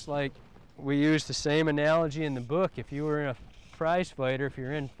 It's just like, we use the same analogy in the book. If you were a prize fighter, if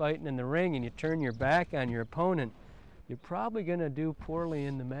you're fighting in the ring and you turn your back on your opponent, you're probably going to do poorly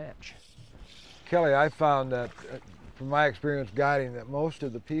in the match. Kelly, I found that, from my experience guiding, that most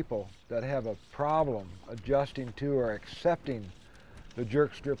of the people that have a problem adjusting to or accepting the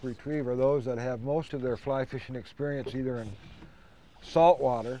jerk strip retrieve are those that have most of their fly fishing experience either in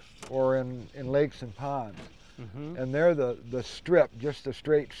saltwater or in lakes and ponds. And there the strip, just the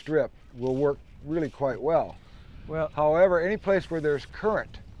straight strip, will work really quite well. However, any place where there's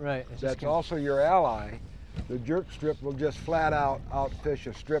current, right, that's also your ally, the jerk strip will just flat out outfish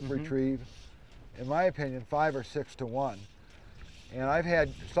a strip retrieve, in my opinion, 5 or 6 to 1. And I've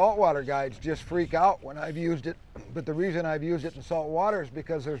had saltwater guides just freak out when I've used it, but the reason I've used it in saltwater is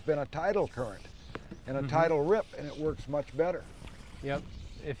because there's been a tidal current and a tidal rip, and it works much better. Yep.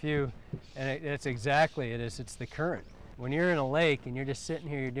 That's exactly it is. It's the current. When you're in a lake and you're just sitting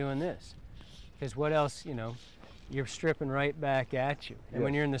here, you're doing this. Because what else, you know, you're stripping right back at you. And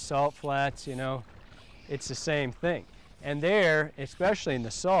when you're in the salt flats, you know, it's the same thing. And there, especially in the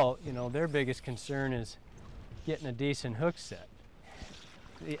salt, you know, their biggest concern is getting a decent hook set.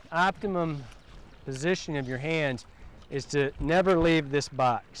 The optimum position of your hands is to never leave this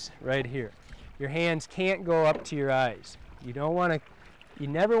box right here. Your hands can't go up to your eyes. You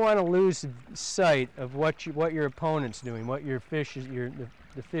never want to lose sight of what your opponent's doing, what your fish is,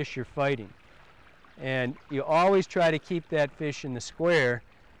 the fish you're fighting. And you always try to keep that fish in the square.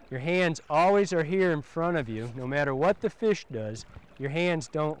 Your hands always are here in front of you. No matter what the fish does, your hands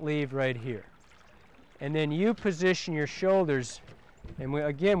don't leave right here. And then you position your shoulders, and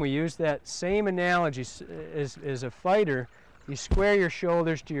we use that same analogy as a fighter. You square your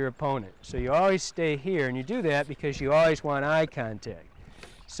shoulders to your opponent. So you always stay here, and you do that because you always want eye contact.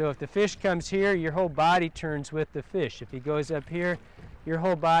 So if the fish comes here, your whole body turns with the fish. If he goes up here, your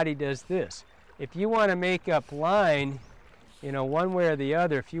whole body does this. If you want to make up line, you know, one way or the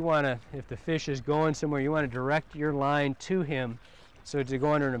other, if the fish is going somewhere, you want to direct your line to him, so to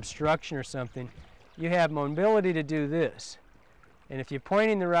go under an obstruction or something, you have mobility to do this. And if you're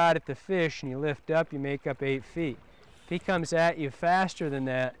pointing the rod at the fish and you lift up, you make up 8 feet. If he comes at you faster than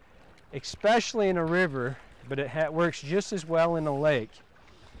that, especially in a river, but it works just as well in a lake,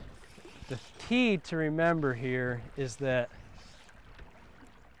 the key to remember here is that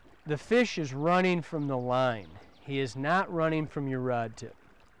the fish is running from the line. He is not running from your rod tip.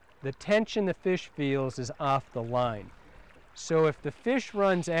 The tension the fish feels is off the line. So if the fish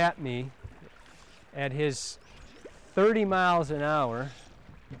runs at me at his 30 miles an hour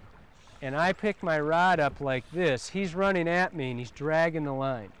and I pick my rod up like this, he's running at me and he's dragging the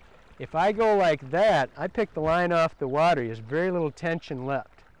line. If I go like that, I pick the line off the water. He has very little tension left.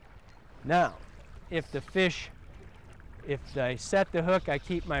 Now, if I set the hook, I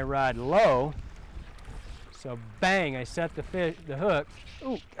keep my rod low. So bang, I set the hook.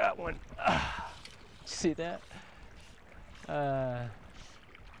 Ooh, got one. See that?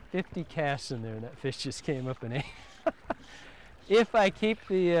 50 casts in there, and that fish just came up and ate. If I keep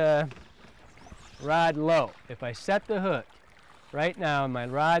the rod low. If I set the hook right now and my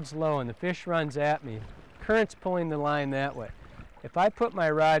rod's low and the fish runs at me, current's pulling the line that way. If I put my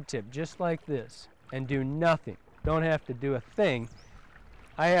rod tip just like this and do nothing, don't have to do a thing,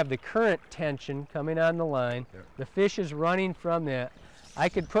 I have the current tension coming on the line. Yep. The fish is running from that. I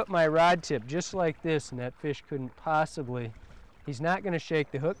could put my rod tip just like this and that fish couldn't possibly, he's not going to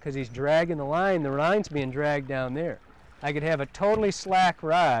shake the hook because he's dragging the line. The line's being dragged down there. I could have a totally slack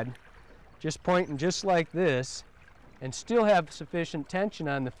rod just pointing just like this and still have sufficient tension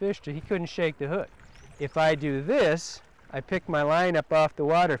on the fish so he couldn't shake the hook. If I do this, I pick my line up off the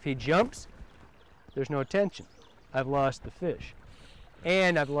water. If he jumps, there's no tension. I've lost the fish.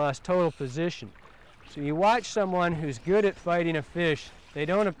 And I've lost total position. So you watch someone who's good at fighting a fish, they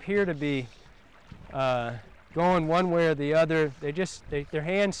don't appear to be going one way or the other. Their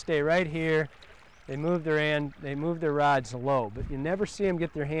hands stay right here. They move their rods low, but you never see them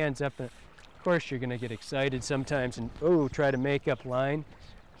get their hands up. Of course, you're going to get excited sometimes and try to make up line.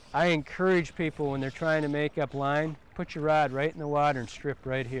 I encourage people when they're trying to make up line, put your rod right in the water and strip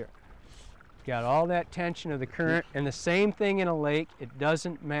right here. Got all that tension of the current, and the same thing in a lake. It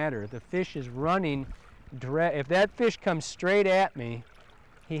doesn't matter. The fish is running. If that fish comes straight at me,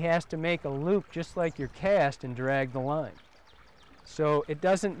 he has to make a loop just like your cast and drag the line. So it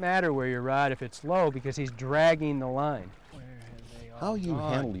doesn't matter where your rod if it's low because he's dragging the line. How you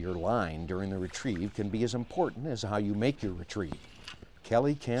handle your line during the retrieve can be as important as how you make your retrieve.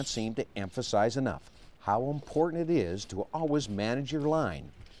 Kelly can't seem to emphasize enough how important it is to always manage your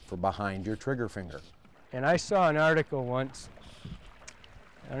line for behind your trigger finger. And I saw an article once,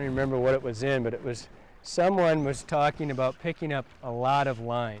 I don't even remember what it was in, but it was someone was talking about picking up a lot of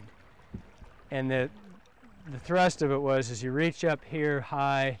line. And the thrust of it was you reach up here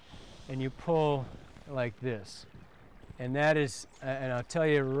high and you pull like this. And that is, and I'll tell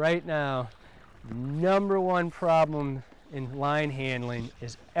you right now, the #1 problem in line handling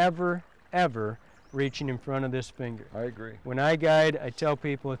is ever reaching in front of this finger. I agree. When I guide, I tell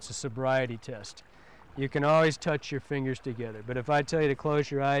people it's a sobriety test. You can always touch your fingers together, but if I tell you to close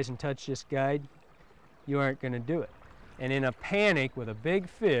your eyes and touch this guide, you aren't going to do it. And in a panic with a big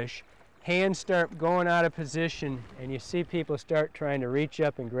fish, hands start going out of position and you see people start trying to reach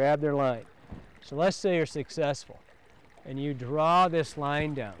up and grab their line. So let's say you're successful and you draw this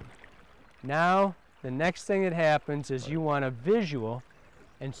line down. Now, the next thing that happens is you want a visual,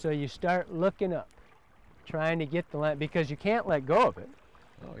 and so you start looking up, trying to get the line, because you can't let go of it.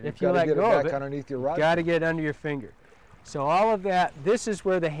 Oh, If you let go of it, underneath your rod. you've got to get it under your finger. So all of that, this is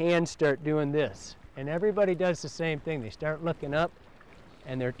where the hands start doing this. And everybody does the same thing. They start looking up,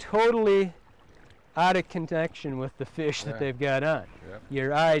 and they're totally out of connection with the fish that they've got on. Yep.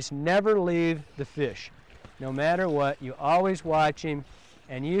 Your eyes never leave the fish. No matter what, you always watch him,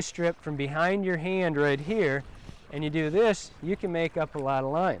 and you strip from behind your hand right here, and you do this, you can make up a lot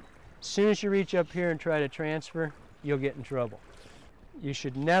of line. As soon as you reach up here and try to transfer, you'll get in trouble. You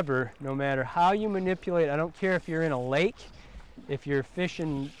should never, no matter how you manipulate, I don't care if you're in a lake, if you're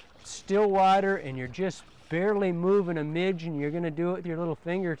fishing still water and you're just barely moving a midge and you're going to do it with your little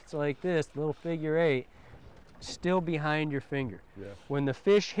finger, it's like this, little figure 8, still behind your finger. Yes. When the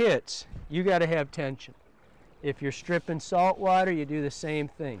fish hits, you got to have tension. If you're stripping salt water, you do the same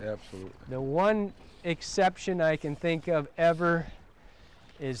thing. Absolutely. The one exception I can think of ever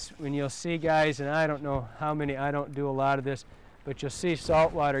is when you'll see guys, and I don't know how many, I don't do a lot of this, but you'll see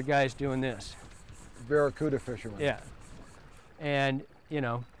saltwater guys doing this. Barracuda fishermen. Yeah. And, you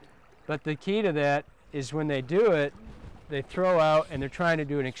know, but the key to that is when they do it, they throw out and they're trying to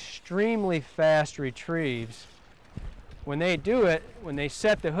do an extremely fast retrieves. When they do it, when they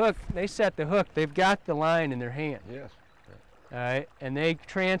set the hook, they've got the line in their hand. Yes. All right, and they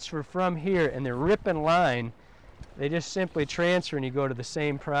transfer from here and they're ripping line. They just simply transfer and you go to the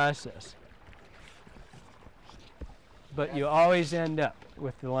same process. But you always end up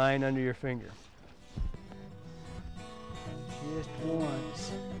with the line under your finger. Just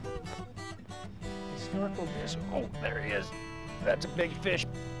once. I snorkeled this. Oh, there he is. That's a big fish.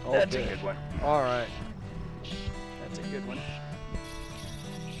 Okay. That's a good one. All right. That's a good one.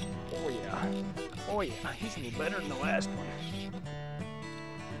 Oh yeah. Oh yeah. He's a little better than the last one.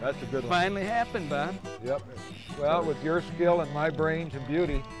 That's a good one. Finally happened, Bob. Yep. Well, with your skill and my brains and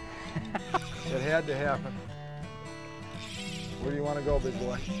beauty, it had to happen. Where do you want to go, big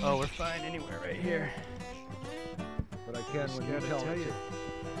boy? Oh, we're fine anywhere right here. But I can when you tell me to.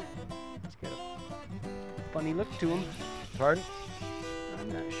 It's got a funny look to him. Pardon?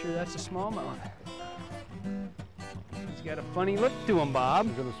 I'm not sure that's a smallmouth. He's got a funny look to him, Bob.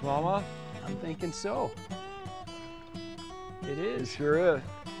 Is it a smallmouth? I'm thinking so. It It is. sure is.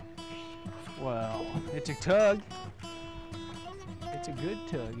 Well, it's a tug. It's a good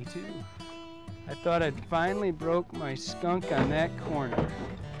tuggy too. I thought I'd finally broke my skunk on that corner.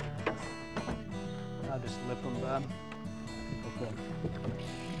 I'll just lip them, Bob. Okay.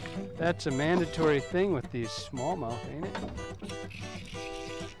 That's a mandatory thing with these smallmouth, ain't it?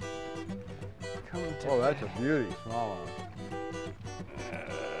 Oh, that's a beauty, smallmouth.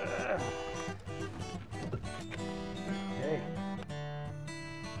 Hey.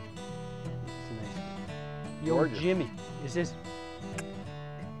 That's nice. Yo, Gorgeous. Jimmy, is this?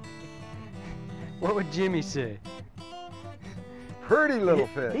 What would Jimmy say? Pretty little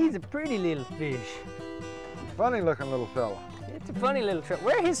fish. He's a pretty little fish. Funny looking little fella. It's a funny little trip.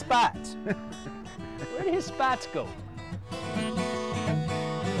 Where are his spots? Where do his spots go?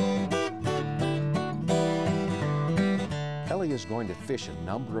 Kelly is going to fish a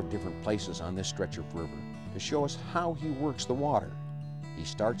number of different places on this stretch of river to show us how he works the water. He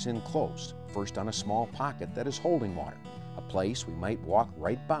starts in close, first on a small pocket that is holding water, a place we might walk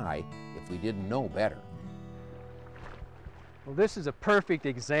right by if we didn't know better. Well, this is a perfect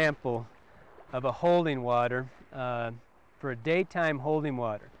example of a holding water for a daytime holding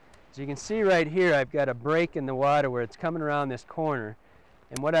water. As you can see right here, I've got a break in the water where it's coming around this corner.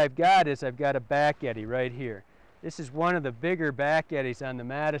 And what I've got is I've got a back eddy right here. This is one of the bigger back eddies on the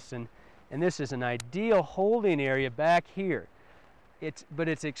Madison, and this is an ideal holding area back here. But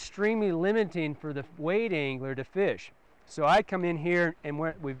it's extremely limiting for the wade angler to fish. So I come in here, and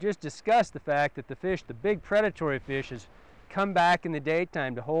we've just discussed the fact that the fish, the big predatory fish, has come back in the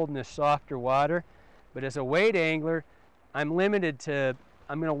daytime to hold in this softer water. But as a wade angler, I'm limited to,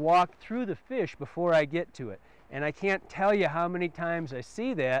 I'm going to walk through the fish before I get to it. And I can't tell you how many times I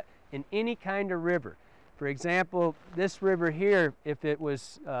see that in any kind of river. For example, this river here, if it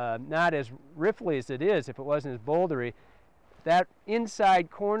was not as riffly as it is, if it wasn't as bouldery, that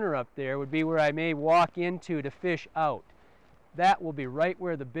inside corner up there would be where I may walk into to fish out. That will be right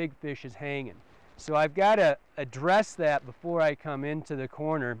where the big fish is hanging. So I've got to address that before I come into the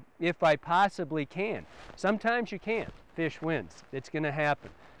corner if I possibly can. Sometimes you can't. Fish wins. It's going to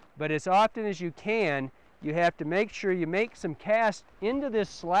happen. But as often as you can, you have to make sure you make some casts into this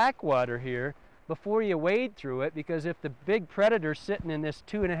slack water here before you wade through it, because if the big predator's sitting in this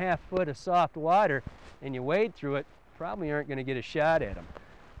 2.5 foot of soft water and you wade through it, probably aren't going to get a shot at them.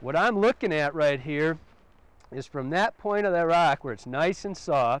 What I'm looking at right here is from that point of the rock where it's nice and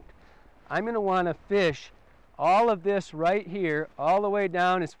soft, I'm going to want to fish all of this right here, all the way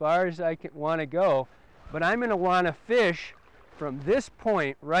down as far as I want to go, but I'm going to want to fish from this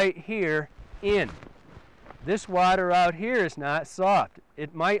point right here in. This water out here is not soft.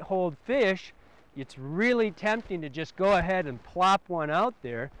 It might hold fish. It's really tempting to just go ahead and plop one out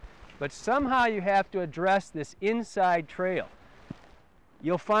there, but somehow you have to address this inside trail.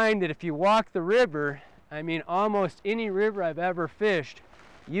 You'll find that if you walk the river, I mean almost any river I've ever fished,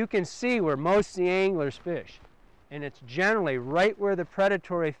 you can see where most of the anglers fish. And it's generally right where the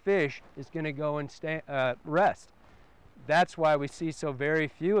predatory fish is going to go and rest. That's why we see so very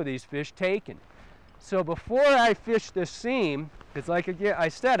few of these fish taken. So before I fish this seam, because like I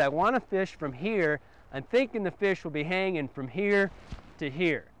said, I want to fish from here. I'm thinking the fish will be hanging from here to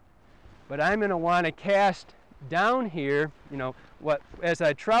here. But I'm going to want to cast down here. You know, as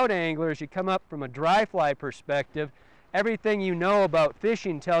a trout angler, as you come up from a dry fly perspective, everything you know about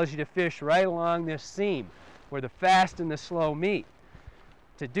fishing tells you to fish right along this seam where the fast and the slow meet.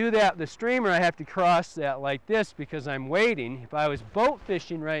 To do that with the streamer, I have to cross that like this because I'm wading. If I was boat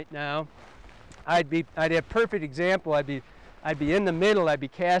fishing right now, I'd have perfect example. I'd be in the middle, I'd be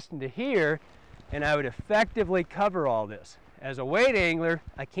casting to here, and I would effectively cover all this. As a wade angler,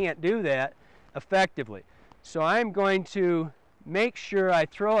 I can't do that effectively. So I'm going to make sure I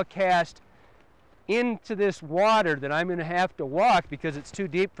throw a cast into this water that I'm going to have to walk because it's too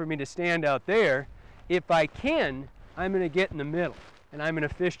deep for me to stand out there. If I can, I'm going to get in the middle and I'm going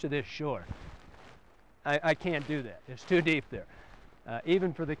to fish to this shore. I can't do that. It's too deep there.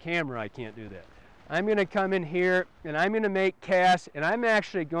 Even for the camera, I can't do that. I'm going to come in here and I'm going to make casts, and I'm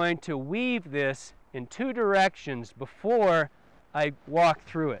actually going to weave this in 2 directions before I walk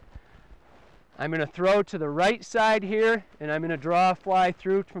through it. I'm going to throw to the right side here, and I'm going to draw a fly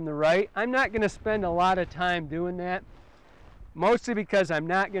through from the right. I'm not going to spend a lot of time doing that, mostly because I'm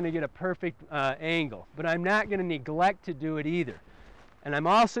not going to get a perfect angle, but I'm not going to neglect to do it either. And I'm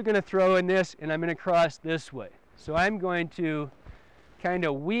also going to throw in this, and I'm going to cross this way. So I'm going to kind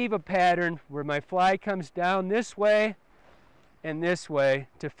of weave a pattern where my fly comes down this way and this way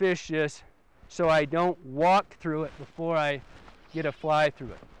to fish this so I don't walk through it before I get a fly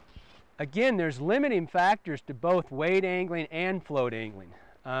through it. Again, there's limiting factors to both wade angling and float angling.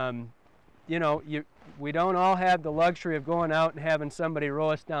 you know, we don't all have the luxury of going out and having somebody row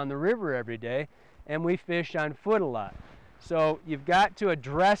us down the river every day, and we fish on foot a lot. So you've got to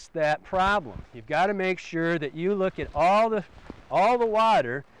address that problem. You've got to make sure that you look at all the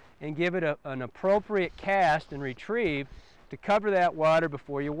water and give it an appropriate cast and retrieve to cover that water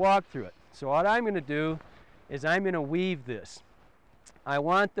before you walk through it. So what I'm going to do is I'm going to weave this. I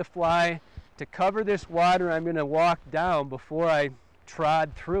want the fly to cover this water I'm going to walk down before I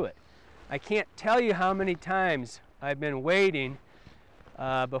trod through it. I can't tell you how many times I've been waiting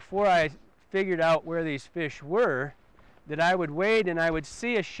before I figured out where these fish were, that I would wait and I would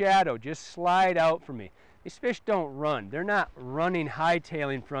see a shadow just slide out from me. These fish don't run. They're not running,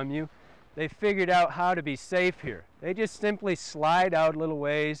 hightailing from you. They figured out how to be safe here. They just simply slide out a little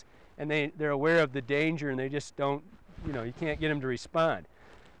ways, and they're aware of the danger, and they just don't, you know, you can't get them to respond.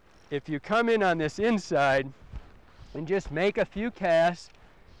 If you come in on this inside and just make a few casts,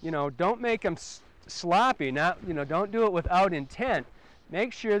 you know, don't make them sloppy, you know, don't do it without intent.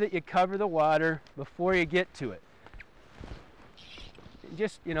 Make sure that you cover the water before you get to it.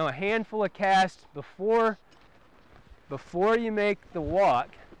 Just, you know, a handful of casts before you make the walk,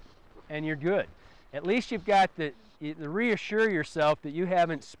 and you're good. At least you've got to reassure yourself that you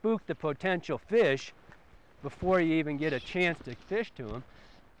haven't spooked the potential fish before you even get a chance to fish to them.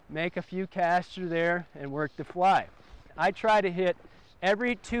 Make a few casts through there and work the fly. I try to hit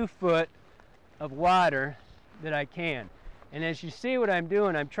every 2 foot of water that I can. And as you see what I'm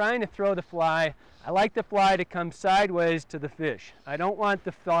doing, I'm trying to throw the fly. I like the fly to come sideways to the fish. I don't want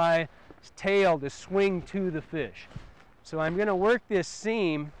the fly's tail to swing to the fish. So I'm going to work this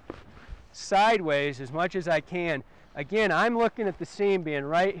seam sideways as much as I can. Again, I'm looking at the seam being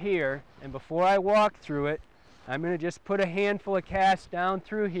right here, and before I walk through it, I'm going to just put a handful of casts down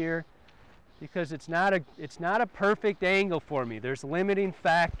through here, because it's not a perfect angle for me. There's limiting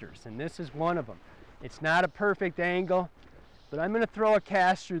factors, and this is one of them. It's not a perfect angle, but I'm going to throw a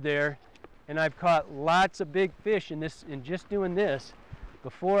cast through there, and I've caught lots of big fish in just doing this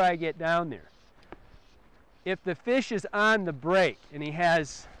before I get down there. If the fish is on the break and he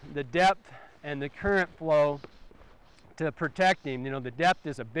has the depth and the current flow to protect him, you know, the depth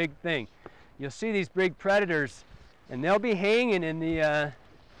is a big thing. You'll see these big predators, and they'll be hanging in the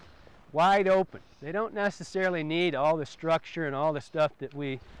wide open. They don't necessarily need all the structure and all the stuff that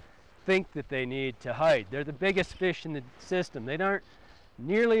we think that they need to hide. They're the biggest fish in the system. They aren't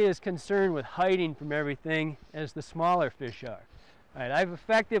nearly as concerned with hiding from everything as the smaller fish are. All right, I've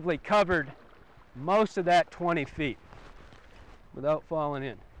effectively covered most of that 20 feet without falling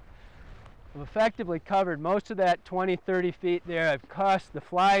in. I've effectively covered most of that 20, 30 feet there. I've cast, the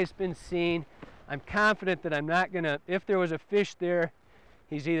fly's been seen. I'm confident that I'm not going to, if there was a fish there,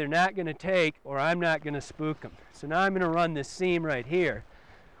 he's either not going to take or I'm not going to spook him. So now I'm going to run this seam right here.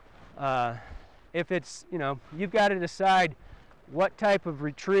 If it's, you know, you've got to decide what type of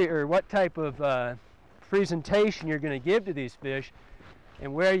retrieve or what type of presentation you're going to give to these fish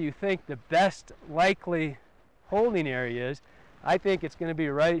and where you think the best likely holding area is. I think it's going to be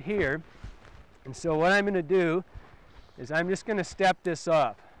right here. And so what I'm going to do is I'm just going to step this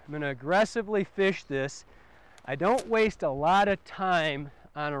off. I'm going to aggressively fish this. I don't waste a lot of time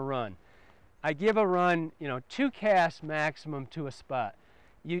on a run. I give a run, you know, 2 casts maximum to a spot.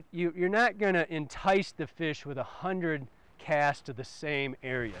 You're not going to entice the fish with 100 casts to the same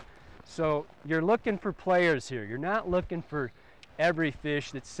area. So you're looking for players here. You're not looking for every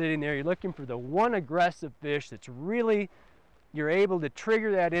fish that's sitting there. You're looking for the one aggressive fish that's really, you're able to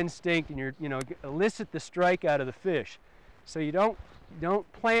trigger that instinct and you know, elicit the strike out of the fish. So you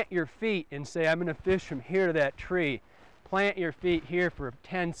don't plant your feet and say, I'm going to fish from here to that tree. Plant your feet here for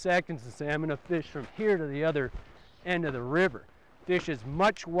 10 seconds and say, I'm going to fish from here to the other end of the river. Fish as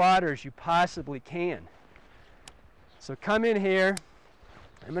much water as you possibly can. So come in here.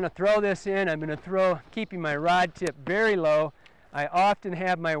 I'm going to throw this in. I'm going to throw, keeping my rod tip very low. I often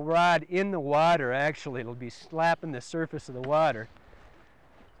have my rod in the water, actually. It'll be slapping the surface of the water.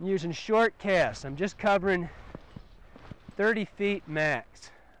 I'm using short casts. I'm just covering 30 feet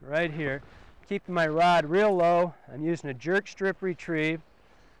max right here. Keeping my rod real low. I'm using a jerk strip retrieve,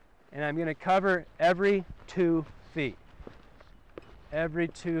 and I'm going to cover every 2 feet. Every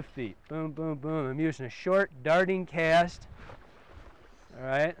 2 feet. Boom, boom, boom. I'm using a short darting cast. All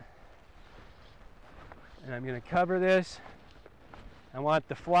right. And I'm going to cover this. I want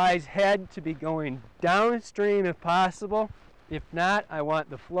the fly's head to be going downstream if possible. If not, I want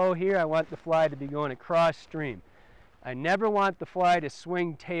the flow here. I want the fly to be going across stream. I never want the fly to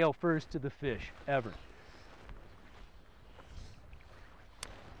swing tail first to the fish, ever.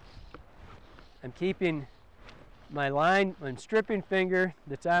 I'm keeping my line, my stripping finger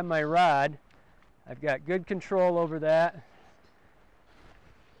that's on my rod, I've got good control over that.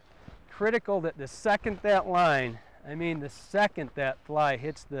 Critical that the second that line, I mean the second that fly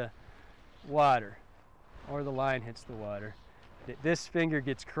hits the water, or the line hits the water, that this finger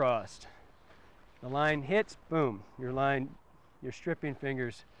gets crossed. The line hits, boom, your stripping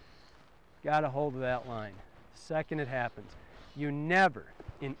finger's got a hold of that line. The second it happens. You never,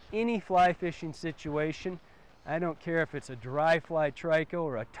 in any fly fishing situation, I don't care if it's a dry fly trico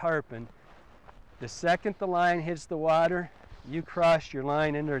or a tarpon, the second the line hits the water, you cross your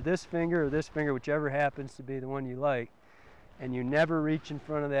line under this finger or this finger, whichever happens to be the one you like, and you never reach in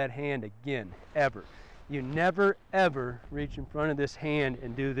front of that hand again, ever. You never, ever reach in front of this hand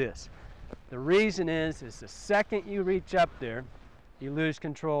and do this. The reason is the second you reach up there, you lose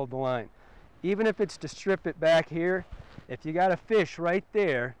control of the line. Even if it's to strip it back here, if you got a fish right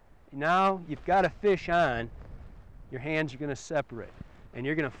there, now you've got a fish on, your hands are going to separate. And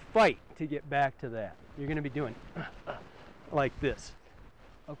you're going to fight to get back to that. You're going to be doing like this.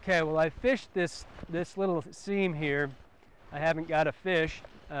 Okay, well I fished this little seam here. I haven't got a fish.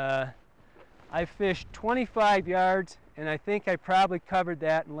 I fished 25 yards, and I think I probably covered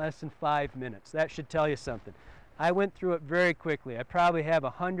that in less than 5 minutes. That should tell you something. I went through it very quickly. I probably have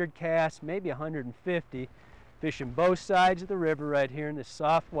 100 casts, maybe 150, fishing both sides of the river right here in this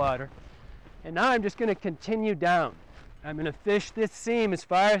soft water. And now I'm just going to continue down. I'm going to fish this seam as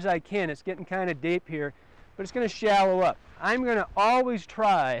far as I can. It's getting kind of deep here, but it's going to shallow up. I'm going to always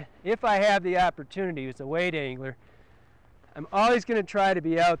try, if I have the opportunity as a wade angler, I'm always going to try to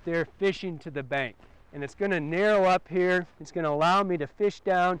be out there fishing to the bank. And it's going to narrow up here. It's going to allow me to fish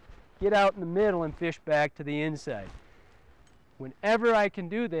down, get out in the middle, and fish back to the inside. Whenever I can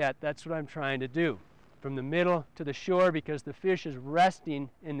do that, that's what I'm trying to do. From the middle to the shore, because the fish is resting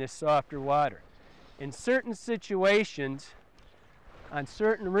in this softer water. In certain situations, on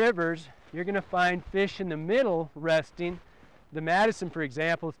certain rivers, you're going to find fish in the middle resting. The Madison, for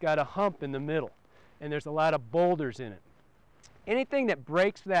example, has got a hump in the middle, and there's a lot of boulders in it. Anything that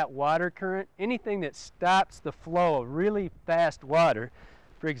breaks that water current, anything that stops the flow of really fast water,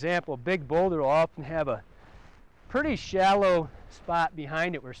 for example, a big boulder will often have a pretty shallow spot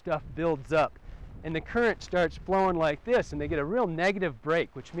behind it where stuff builds up. And the current starts flowing like this, and they get a real negative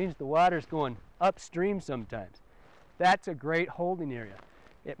break, which means the water's going upstream sometimes. That's a great holding area.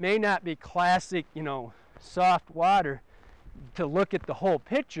 It may not be classic, soft water to look at the whole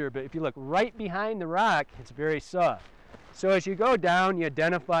picture, but if you look right behind the rock, it's very soft. So as you go down, you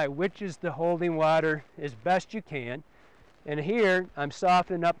identify which is the holding water as best you can. And here, I'm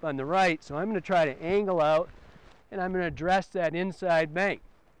softening up on the right, so I'm going to try to angle out, and I'm going to address that inside bank.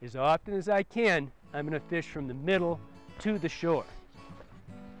 As often as I can, I'm going to fish from the middle to the shore.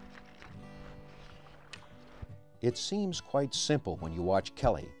 It seems quite simple when you watch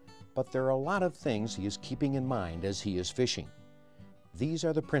Kelly, but there are a lot of things he is keeping in mind as he is fishing. These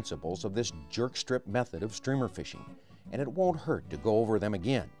are the principles of this jerk strip method of streamer fishing, and it won't hurt to go over them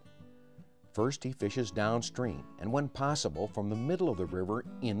again. First, he fishes downstream, and when possible, from the middle of the river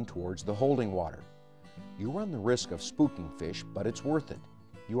in towards the holding water. You run the risk of spooking fish, but it's worth it.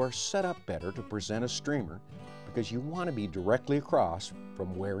 You are set up better to present a streamer because you want to be directly across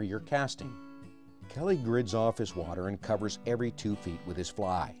from where you're casting. Kelly grids off his water and covers every 2 feet with his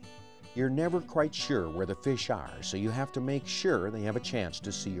fly. You're never quite sure where the fish are, so you have to make sure they have a chance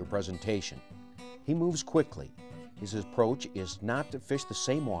to see your presentation. He moves quickly. His approach is not to fish the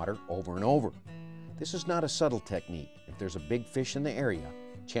same water over and over. This is not a subtle technique. If there's a big fish in the area,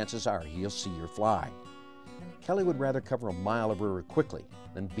 chances are he'll see your fly. Kelly would rather cover a mile of river quickly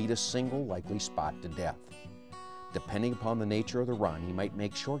than beat a single likely spot to death. Depending upon the nature of the run, he might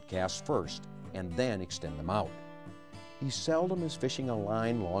make short casts first and then extend them out. He seldom is fishing a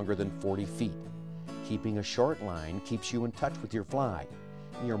line longer than 40 feet. Keeping a short line keeps you in touch with your fly,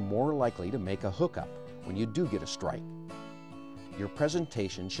 and you're more likely to make a hookup when you do get a strike. Your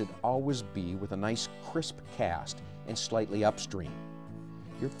presentation should always be with a nice crisp cast and slightly upstream.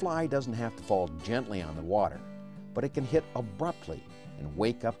 Your fly doesn't have to fall gently on the water, but it can hit abruptly and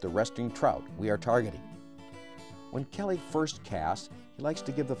wake up the resting trout we are targeting. When Kelly first casts, he likes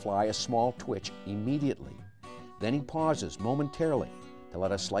to give the fly a small twitch immediately. Then he pauses momentarily to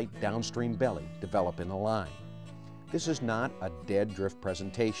let a slight downstream belly develop in the line. This is not a dead drift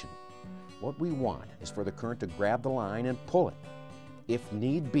presentation. What we want is for the current to grab the line and pull it. If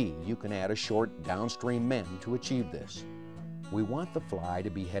need be, you can add a short downstream mend to achieve this. We want the fly to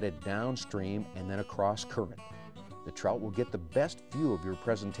be headed downstream and then across current. The trout will get the best view of your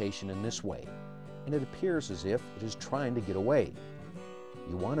presentation in this way, and it appears as if it is trying to get away.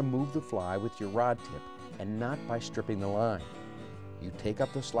 You want to move the fly with your rod tip and not by stripping the line. You take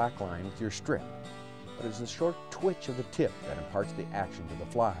up the slack line with your strip, but it's the short twitch of the tip that imparts the action to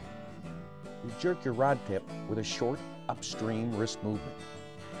the fly. You jerk your rod tip with a short upstream wrist movement.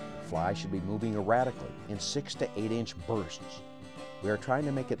 The fly should be moving erratically in 6 to 8 inch bursts. We are trying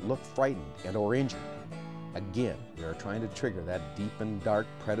to make it look frightened and or injured. Again, we are trying to trigger that deep and dark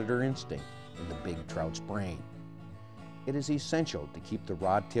predator instinct in the big trout's brain. It is essential to keep the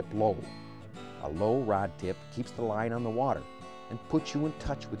rod tip low. A low rod tip keeps the line on the water and puts you in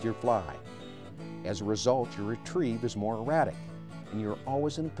touch with your fly. As a result, your retrieve is more erratic and you're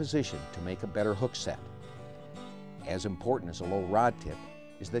always in a position to make a better hook set. As important as a low rod tip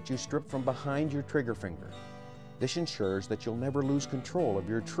is that you strip from behind your trigger finger. This ensures that you'll never lose control of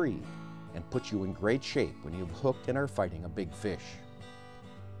your retrieve and puts you in great shape when you've hooked and are fighting a big fish.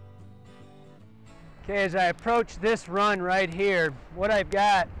 Okay, as I approach this run right here, what I've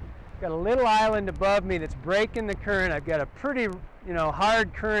got a little island above me that's breaking the current. I've got a pretty,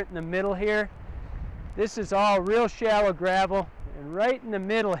 hard current in the middle here. This is all real shallow gravel, and right in the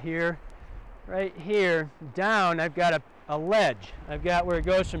middle here, right here, down, I've got a ledge. I've got where it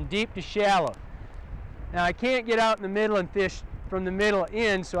goes from deep to shallow. Now I can't get out in the middle and fish from the middle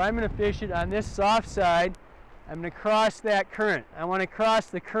in, so I'm going to fish it on this soft side. I'm going to cross that current. I want to cross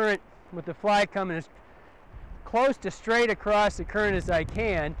the current with the fly coming as close to straight across the current as I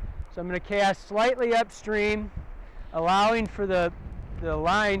can. So I'm going to cast slightly upstream, allowing for the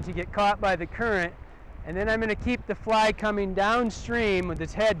line to get caught by the current, and then I'm going to keep the fly coming downstream with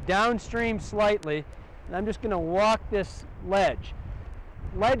its head downstream slightly, and I'm just going to walk this ledge.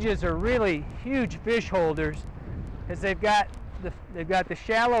 Ledges are really huge fish holders because they've got the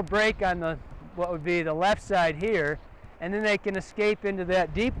shallow break on the what would be the left side here, and then they can escape into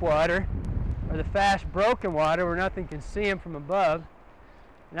that deep water or the fast broken water where nothing can see them from above.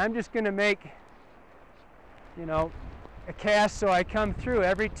 And I'm just going to make, a cast so I come through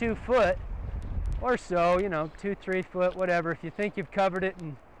every 2 foot or so, 2, 3 foot, whatever. If you think you've covered it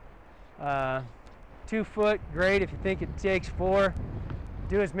in 2 foot, great. If you think it takes 4,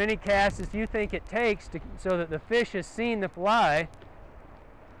 do as many casts as you think it takes so that the fish has seen the fly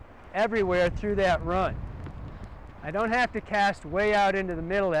everywhere through that run. I don't have to cast way out into the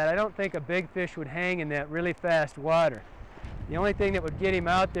middle of that. I don't think a big fish would hang in that really fast water. The only thing that would get him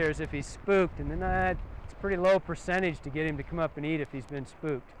out there is if he's spooked, and then it's a pretty low percentage to get him to come up and eat if he's been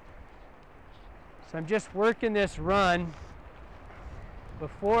spooked. So I'm just working this run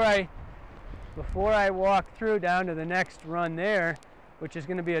before I walk through down to the next run there, which is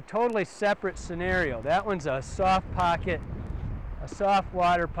going to be a totally separate scenario. That one's a soft pocket, a soft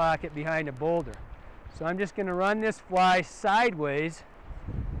water pocket behind a boulder. So I'm just going to run this fly sideways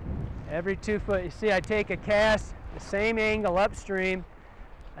every 2 foot. You see, I take a cast, the same angle upstream.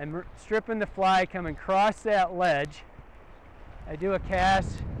 I'm stripping the fly, coming across that ledge. I do a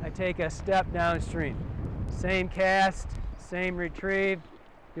cast, I take a step downstream. Same cast, same retrieve,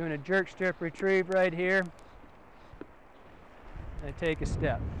 doing a jerk strip retrieve right here. I take a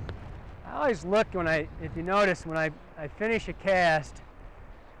step. I always look if you notice, when I finish a cast,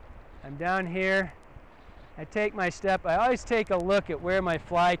 I'm down here, I take my step, I always take a look at where my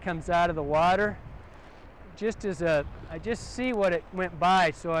fly comes out of the water. I just see what it went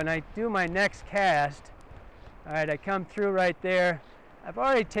by, so when I do my next cast, all right, I come through right there. I've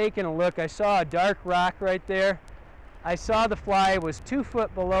already taken a look. I saw a dark rock right there. I saw the fly was 2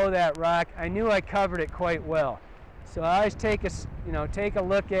 foot below that rock. I knew I covered it quite well. So I always take a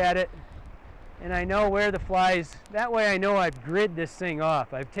look at it, and I know where the fly is. That way I know I've grid this thing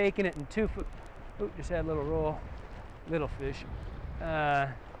off. I've taken it in 2 foot. Ooh, just had a little roll, little fish.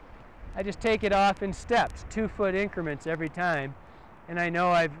 I just take it off in steps, 2 foot increments every time, and I know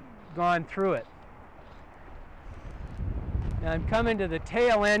I've gone through it. Now I'm coming to the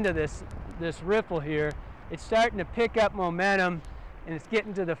tail end of this riffle here. It's starting to pick up momentum, and it's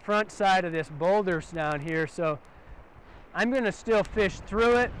getting to the front side of this boulder down here. So I'm going to still fish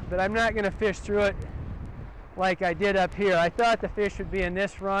through it, but I'm not going to fish through it like I did up here. I thought the fish would be in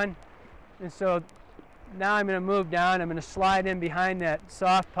this run, and so now I'm going to move down. I'm going to slide in behind that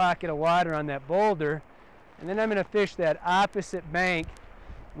soft pocket of water on that boulder, and then I'm going to fish that opposite bank,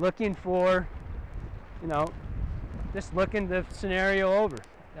 looking for, just looking the scenario over.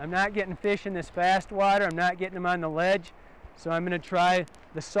 I'm not getting fish in this fast water. I'm not getting them on the ledge, so I'm going to try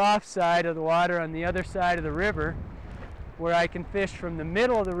the soft side of the water on the other side of the river, where I can fish from the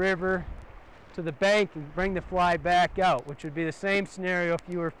middle of the river to the bank and bring the fly back out, which would be the same scenario if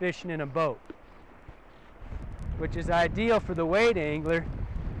you were fishing in a boat, which is ideal for the wade angler.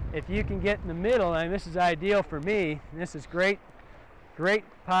 If you can get in the middle, and this is ideal for me, and this is great great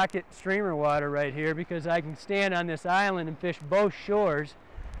pocket streamer water right here because I can stand on this island and fish both shores.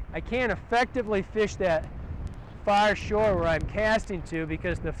 I can't effectively fish that far shore where I'm casting to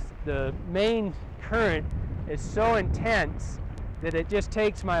because the main current is so intense that it just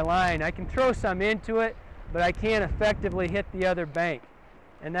takes my line. I can throw some into it, but I can't effectively hit the other bank.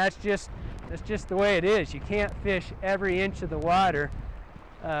 And that's just the way it is. You can't fish every inch of the water.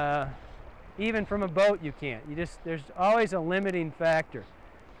 Even from a boat you can't. There's always a limiting factor.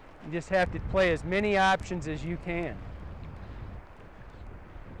 You just have to play as many options as you can.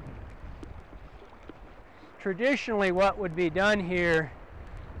 Traditionally, what would be done here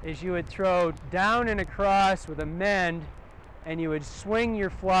is you would throw down and across with a mend and you would swing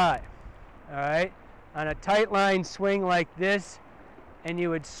your fly, all right, on a tight line swing like this, and you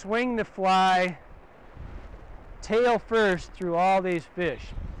would swing the fly tail first through all these fish.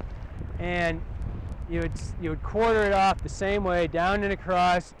 And you would quarter it off the same way, down and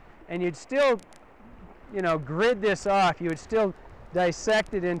across, and you'd still, you know, grid this off. You would still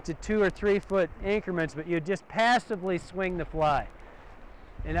dissect it into 2 or 3 foot increments, but you'd just passively swing the fly.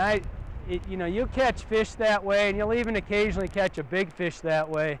 And you know, you'll catch fish that way, and you'll even occasionally catch a big fish that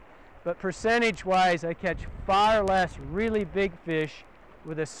way, but percentage-wise, I catch far less really big fish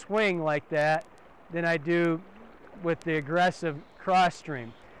with a swing like that than I do with the aggressive cross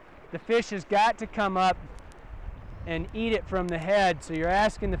stream. The fish has got to come up and eat it from the head, so you're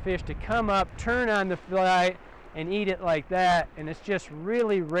asking the fish to come up, turn on the fly, and eat it like that, and it's just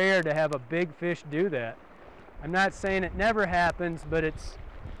really rare to have a big fish do that. I'm not saying it never happens, but it's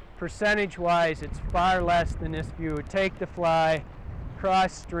percentage-wise, it's far less than if you would take the fly,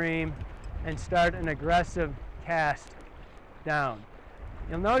 cross stream, and start an aggressive cast down.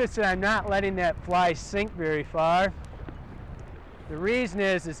 You'll notice that I'm not letting that fly sink very far. The reason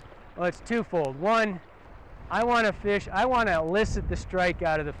is well, it's twofold. One, I want to elicit the strike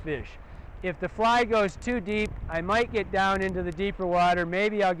out of the fish. If the fly goes too deep, I might get down into the deeper water.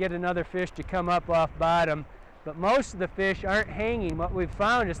 Maybe I'll get another fish to come up off bottom, but most of the fish aren't hanging. What we've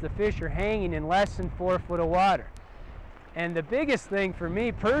found is the fish are hanging in less than 4 foot of water. And the biggest thing for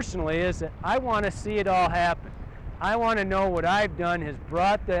me personally is that I want to see it all happen. I want to know what I've done has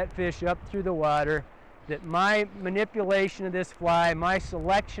brought that fish up through the water, that my manipulation of this fly, my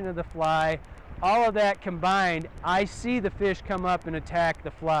selection of the fly, all of that combined, I see the fish come up and attack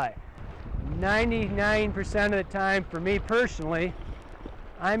the fly. 99% of the time, for me personally,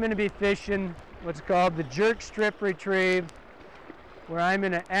 I'm going to be fishing what's called the jerk strip retrieve, where I'm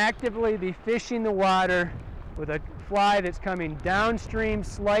going to actively be fishing the water with a fly that's coming downstream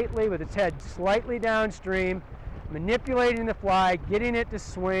slightly, with its head slightly downstream, manipulating the fly, getting it to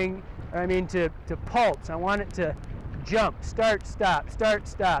swing, to pulse. I want it to jump, start, stop,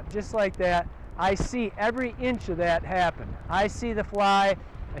 just like that. I see every inch of that happen. I see the fly,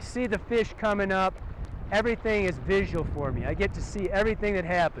 I see the fish coming up, everything is visual for me. I get to see everything that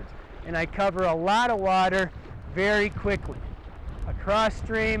happens, and I cover a lot of water very quickly. Across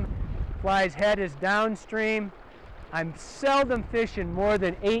stream, fly's head is downstream. I'm seldom fishing more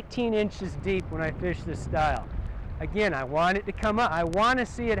than 18 inches deep when I fish this style. Again, I want it to come up. I want to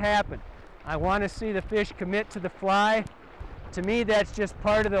see it happen. I want to see the fish commit to the fly. To me, that's just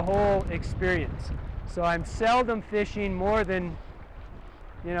part of the whole experience. So I'm seldom fishing more than,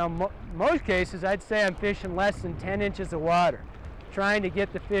 most cases I'd say I'm fishing less than 10 inches of water, trying to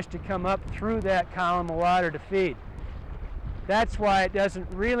get the fish to come up through that column of water to feed. That's why it doesn't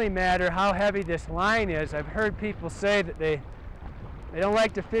really matter how heavy this line is. I've heard people say that they don't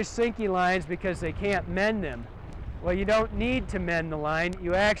like to fish sinky lines because they can't mend them. Well, you don't need to mend the line.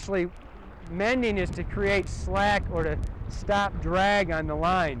 Mending is to create slack or to stop drag on the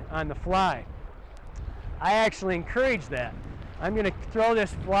line, on the fly. I actually encourage that. I'm going to throw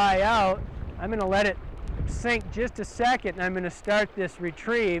this fly out. I'm going to let it sink just a second, and I'm going to start this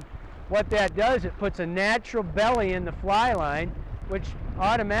retrieve. What that does, it puts a natural belly in the fly line, which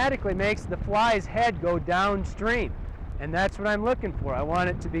automatically makes the fly's head go downstream. And that's what I'm looking for. I want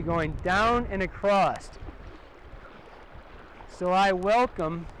it to be going down and across. So I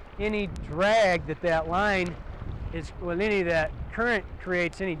welcome any drag that line is, any of that current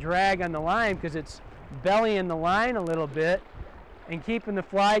creates any drag on the line, because it's bellying the line a little bit and keeping the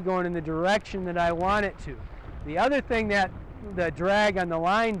fly going in the direction that I want it to. The other thing that the drag on the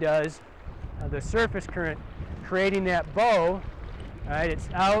line does, the surface current creating that bow, all right, it's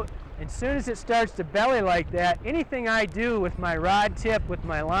out. As soon as it starts to belly like that, anything I do with my rod tip, with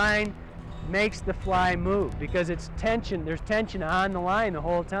my line, makes the fly move, because it's tension. There's tension on the line the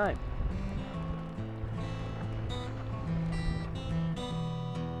whole time.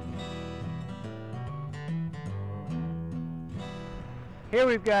 Here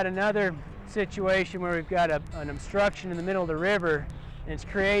we've got another situation where we've got an obstruction in the middle of the river, and it's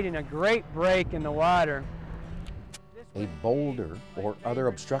creating a great break in the water. A boulder or other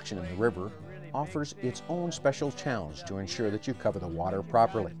obstruction in the river offers its own special challenge to ensure that you cover the water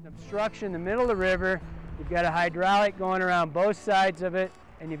properly. An obstruction in the middle of the river, you've got a hydraulic going around both sides of it,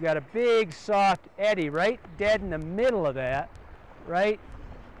 and you've got a big soft eddy right dead in the middle of that, right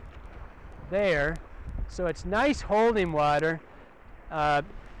there. So it's nice holding water.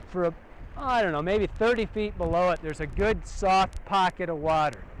 For I don't know, maybe 30 feet below it, there's a good soft pocket of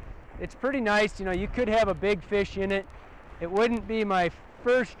water. It's pretty nice. You know, you could have a big fish in it. It wouldn't be my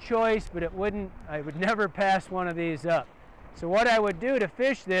first choice, but I would never pass one of these up. So what I would do to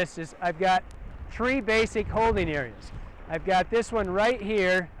fish this is I've got 3 basic holding areas. I've got this one right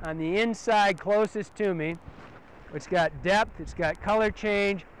here on the inside closest to me. It's got depth, it's got color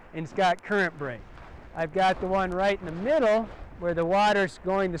change, and it's got current break. I've got the one right in the middle where the water's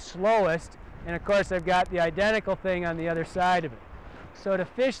going the slowest, and of course I've got the identical thing on the other side of it. So to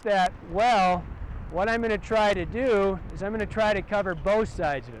fish that well, what I'm going to try to do is I'm going to try to cover both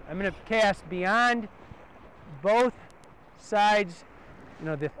sides of it. I'm going to cast beyond both sides, you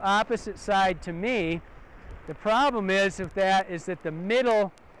know, the opposite side to me. The problem is with that is that the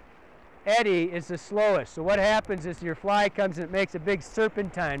middle eddy is the slowest. So what happens is your fly comes and it makes a big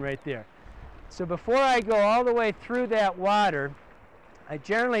serpentine right there. So before I go all the way through that water, I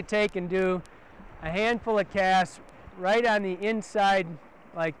generally take and do a handful of casts right on the inside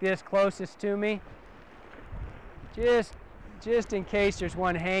like this closest to me, just in case there's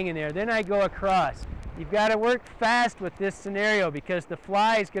one hanging there. Then I go across. You've got to work fast with this scenario because the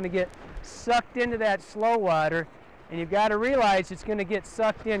fly is going to get sucked into that slow water, and you've got to realize it's going to get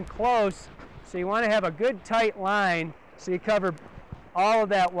sucked in close, so you want to have a good tight line so you cover all of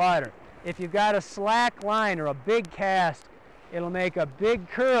that water. If you've got a slack line or a big cast, it'll make a big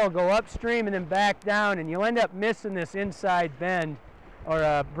curl go upstream and then back down, and you'll end up missing this inside bend,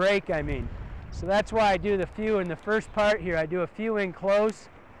 or break, I mean. So that's why I do the few in the first part here. I do a few in close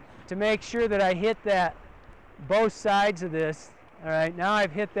to make sure that I hit that both sides of this. All right, now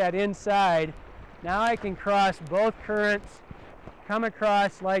I've hit that inside. Now I can cross both currents, come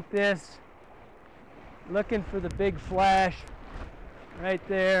across like this, looking for the big flash right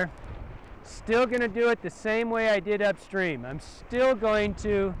there. Still going to do it the same way I did upstream. I'm still going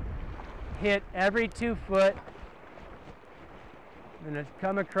to hit every 2 foot. I'm going to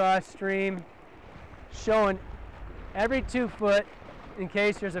come across stream, showing every 2 foot in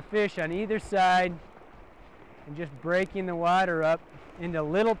case there's a fish on either side, and just breaking the water up into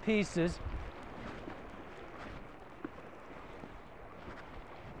little pieces.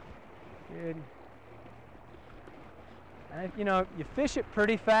 Good. You know, you fish it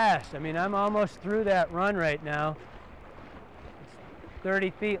pretty fast. I mean, I'm almost through that run right now. It's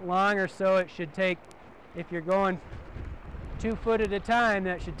 30 feet long or so. It should take, if you're going 2 foot at a time,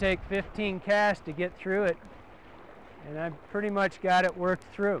 that should take 15 casts to get through it. And I've pretty much got it worked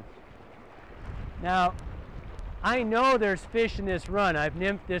through. Now, I know there's fish in this run. I've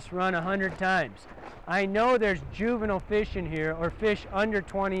nymphed this run 100 times. I know there's juvenile fish in here, or fish under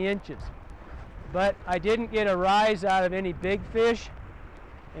 20 inches. But I didn't get a rise out of any big fish.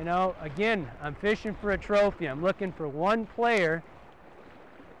 You know, again, I'm fishing for a trophy. I'm looking for one player.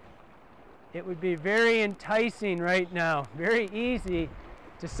 It would be very enticing right now, very easy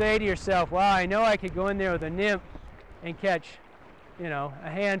to say to yourself, wow, I know I could go in there with a nymph and catch, you know, a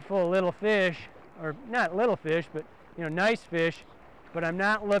handful of little fish, or not little fish, but, you know, nice fish, but I'm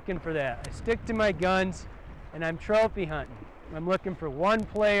not looking for that. I stick to my guns, and I'm trophy hunting. I'm looking for one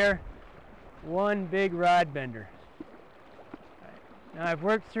player, one big rod bender. Now I've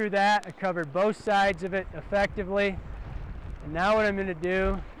worked through that. I covered both sides of it effectively. And now what I'm going to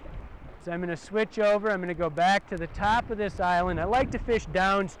do is I'm going to switch over. I'm going to go back to the top of this island. I like to fish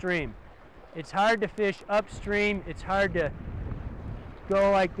downstream. It's hard to fish upstream. It's hard to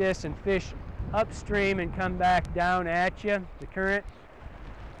go like this and fish upstream and come back down at you, the current.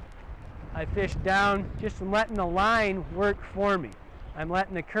 I fish down, just letting the line work for me. I'm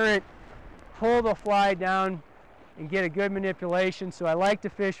letting the current pull the fly down and get a good manipulation. So I like to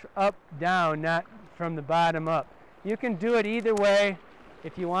fish up, down, not from the bottom up. You can do it either way.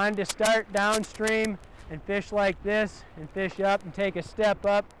 If you wanted to start downstream and fish like this and fish up and take a step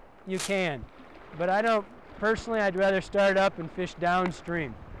up, you can. But I don't, personally, I'd rather start up and fish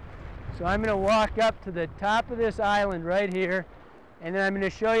downstream. So I'm going to walk up to the top of this island right here, and then I'm going to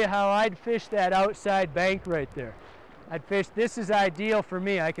show you how I'd fish that outside bank right there. I'd fish, this is ideal for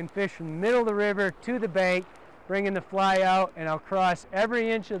me. I can fish from the middle of the river to the bank, bringing the fly out, and I'll cross every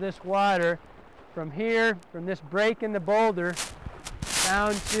inch of this water from here, from this break in the boulder,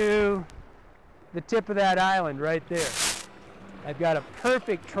 down to the tip of that island right there. I've got a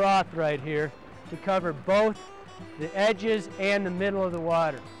perfect trough right here to cover both the edges and the middle of the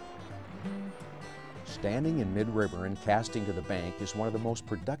water. Standing in mid-river and casting to the bank is one of the most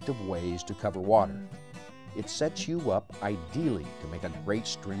productive ways to cover water. It sets you up ideally to make a great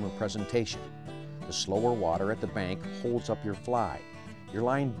streamer presentation. The slower water at the bank holds up your fly. Your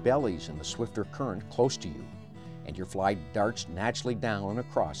line bellies in the swifter current close to you, and your fly darts naturally down and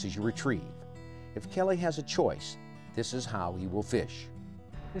across as you retrieve. If Kelly has a choice, this is how he will fish.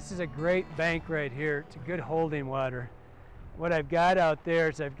 This is a great bank right here. It's a good holding water. What I've got out there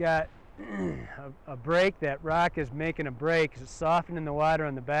is I've got a break. That rock is making a break. It's softening the water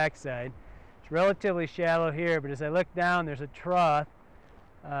on the backside. It's relatively shallow here, but as I look down, there's a trough.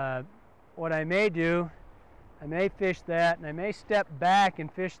 What I may do, I may fish that, and I may step back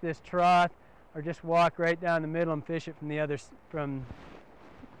and fish this trough, or just walk right down the middle and fish it from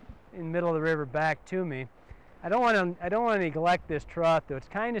in the middle of the river back to me. I don't want to neglect this trough though. It's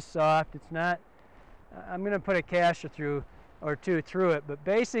kind of soft. It's not. I'm going to put a caster through or two through it, but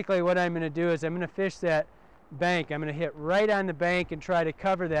basically what I'm going to do is I'm going to fish that bank. I'm going to hit right on the bank and try to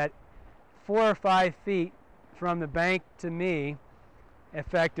cover that 4 or 5 feet from the bank to me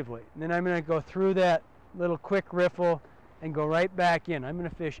effectively. And then I'm going to go through that little quick riffle and go right back in. I'm going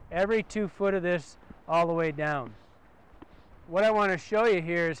to fish every 2 foot of this all the way down. What I want to show you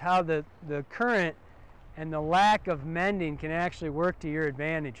here is how the current and the lack of mending can actually work to your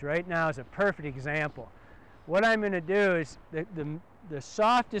advantage. Right now is a perfect example. What I'm going to do is the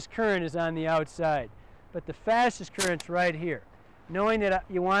softest current is on the outside, but the fastest current's right here. Knowing that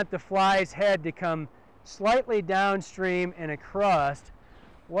you want the fly's head to come slightly downstream and across,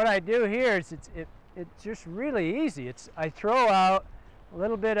 what I do here is it's just really easy. I throw out a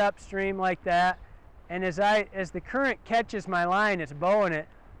little bit upstream like that, and as the current catches my line, it's bowing it.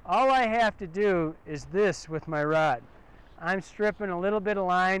 All I have to do is this with my rod. I'm stripping a little bit of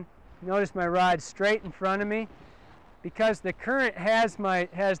line. Notice my rod's straight in front of me. Because the current has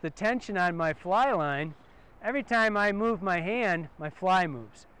the tension on my fly line, every time I move my hand, my fly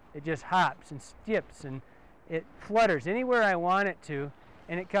moves. It just hops and skips and it flutters anywhere I want it to,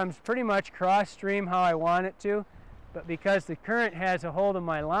 and it comes pretty much cross stream how I want it to. But because the current has a hold of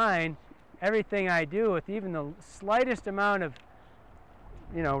my line, everything I do with even the slightest amount of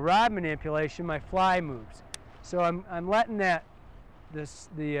rod manipulation, my fly moves. So I'm letting the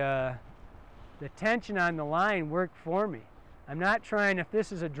tension on the line work for me. I'm not trying. If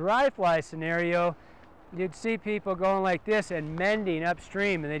this is a dry fly scenario, you'd see people going like this and mending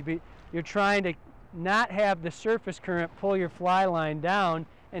upstream, and you're trying to not have the surface current pull your fly line down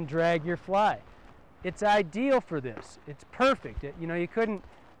and drag your fly. It's ideal for this. It's perfect. You couldn't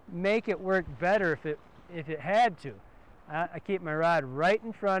make it work better if it had to. I keep my rod right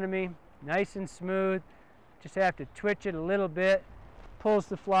in front of me, nice and smooth. Just have to twitch it a little bit. Pulls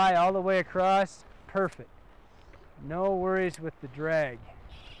the fly all the way across. Perfect. No worries with the drag.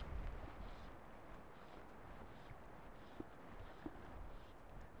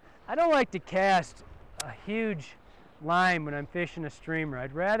 I don't like to cast a huge line when I'm fishing a streamer.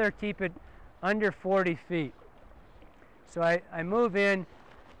 I'd rather keep it under 40 feet. So I move in.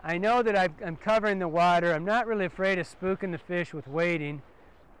 I know that I'm covering the water. I'm not really afraid of spooking the fish with wading.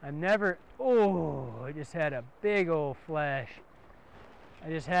 I just had a big old flash.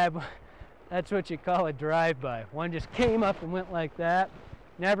 That's what you call a drive-by. One just came up and went like that.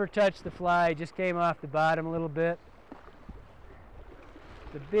 Never touched the fly, just came off the bottom a little bit.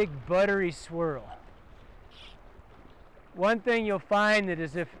 The big buttery swirl. One thing you'll find that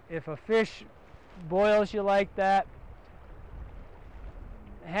is if a fish boils you like that,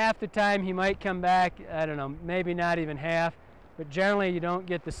 half the time he might come back, I don't know, maybe not even half, but generally you don't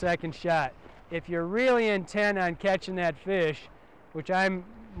get the second shot. If you're really intent on catching that fish, which I'm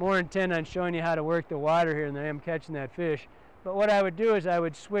more intent on showing you how to work the water here than I am catching that fish, but what I would do is I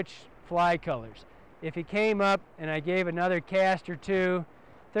would switch fly colors. If he came up and I gave another cast or two,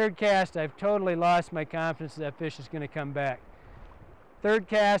 third cast I've totally lost my confidence that fish is going to come back. Third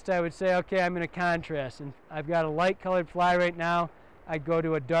cast I would say, okay, I'm going to contrast, and I've got a light colored fly right now. I'd go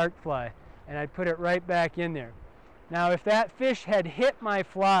to a dark fly and I'd put it right back in there. Now if that fish had hit my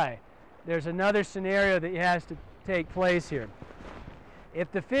fly, there's another scenario that has to take place here.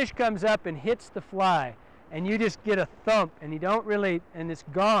 If the fish comes up and hits the fly and you just get a thump and and it's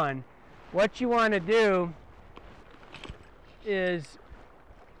gone, what you want to do if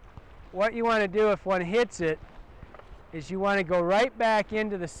one hits it is you want to go right back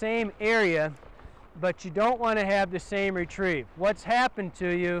into the same area, but you don't want to have the same retrieve. What's happened to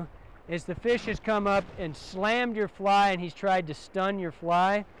you is the fish has come up and slammed your fly and he's tried to stun your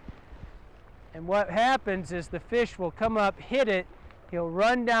fly. And what happens is the fish will come up, hit it, he'll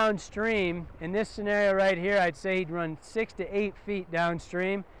run downstream. In this scenario right here, I'd say he'd run 6 to 8 feet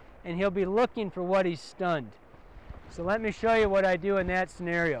downstream, and he'll be looking for what he's stunned. So let me show you what I do in that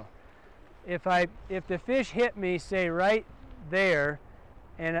scenario. If the fish hit me, say right there,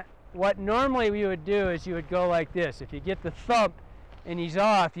 and what normally we would do is you would go like this. If you get the thump and he's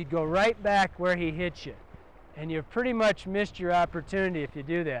off, you'd go right back where he hits you. And you've pretty much missed your opportunity if you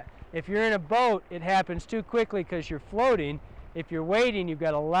do that. If you're in a boat, it happens too quickly because you're floating. If you're waiting, you've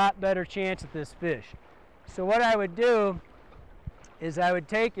got a lot better chance at this fish. So what I would do is I would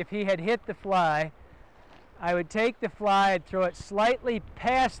take, if he had hit the fly, I would take the fly, I'd throw it slightly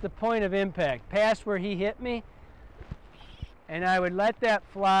past the point of impact, past where he hit me, and I would let that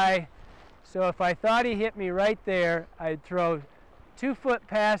fly, so if I thought he hit me right there, I'd throw 2 foot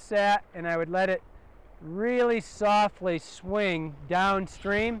past that, and I would let it really softly swing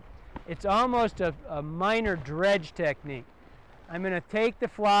downstream. It's almost a minor dredge technique. I'm going to take the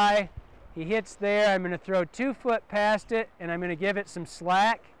fly, he hits there, I'm going to throw 2 foot past it, and I'm going to give it some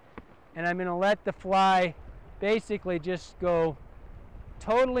slack, and I'm going to let the fly basically just go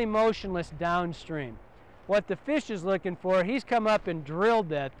totally motionless downstream. What the fish is looking for, he's come up and drilled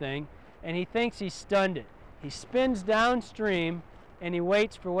that thing, and he thinks he stunned it. He spins downstream, and he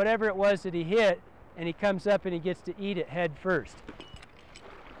waits for whatever it was that he hit, and he comes up and he gets to eat it head first.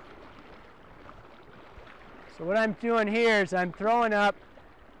 So what I'm doing here is I'm throwing up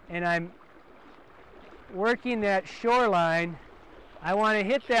and I'm working that shoreline. I want to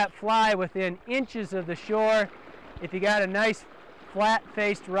hit that fly within inches of the shore. If you got a nice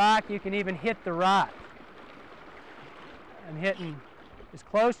flat-faced rock, you can even hit the rock. I'm hitting as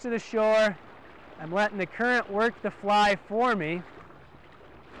close to the shore. I'm letting the current work the fly for me.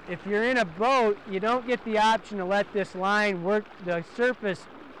 If you're in a boat, you don't get the option to let this line work, the surface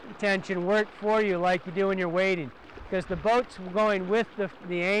tension work for you like you do when you're wading, because the boat's going with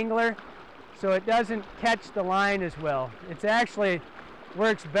the angler, so it doesn't catch the line as well. It actually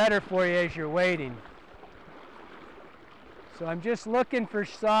works better for you as you're wading. So I'm just looking for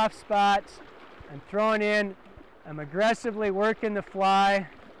soft spots. I'm throwing in, I'm aggressively working the fly.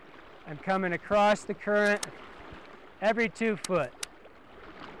 I'm coming across the current every 2 foot.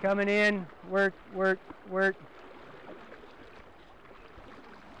 Coming in, work, work, work.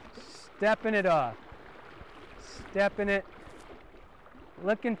 Stepping it off. Stepping it.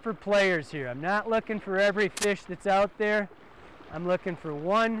 Looking for players here. I'm not looking for every fish that's out there. I'm looking for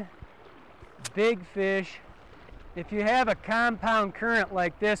one big fish. If you have a compound current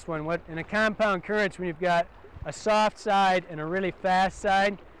like this one, in a compound current's when you've got a soft side and a really fast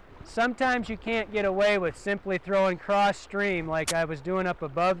side, sometimes you can't get away with simply throwing cross stream like I was doing up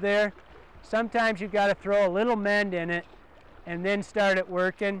above there. Sometimes you've got to throw a little mend in it and then start it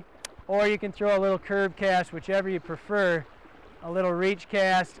working, or you can throw a little curve cast, whichever you prefer, a little reach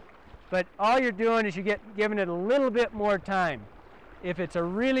cast. But all you're doing is giving it a little bit more time. If it's a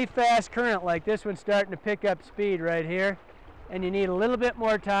really fast current like this one's starting to pick up speed right here, and you need a little bit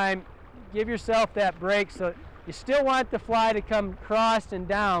more time, give yourself that break. So you still want the fly to come crossed and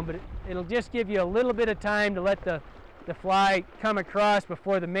down, but it'll just give you a little bit of time to let the fly come across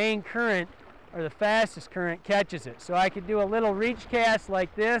before the main current or the fastest current catches it. So I could do a little reach cast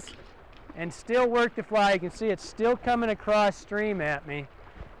like this and still work the fly. You can see it's still coming across stream at me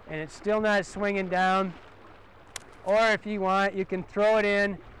and it's still not swinging down. Or if you want, you can throw it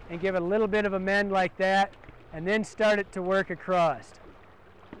in and give it a little bit of a mend like that and then start it to work across.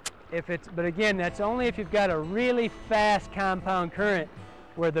 But again, that's only if you've got a really fast compound current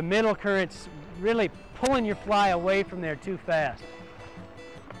where the middle current's really pulling your fly away from there too fast.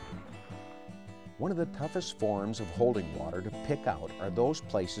 One of the toughest forms of holding water to pick out are those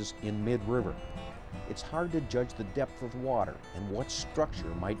places in mid-river. It's hard to judge the depth of water and what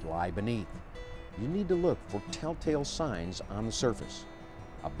structure might lie beneath. You need to look for telltale signs on the surface.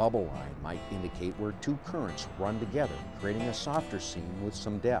 A bubble line might indicate where two currents run together, creating a softer seam with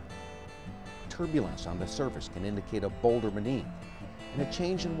some depth. Turbulence on the surface can indicate a boulder beneath, and a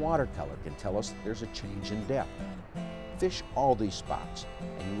change in water color can tell us that there's a change in depth. Fish all these spots,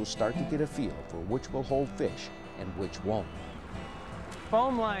 and you will start to get a feel for which will hold fish and which won't.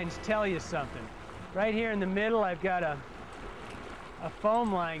 Foam lines tell you something. Right here in the middle, I've got a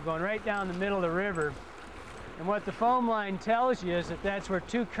foam line going right down the middle of the river. And what the foam line tells you is that that's where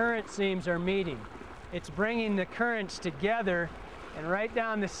two current seams are meeting. It's bringing the currents together, and right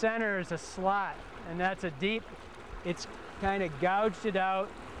down the center is a slot, and that's a deep, it's kind of gouged it out.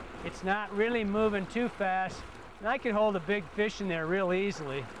 It's not really moving too fast, and I could hold a big fish in there real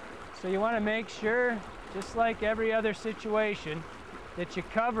easily. So you want to make sure, just like every other situation, that you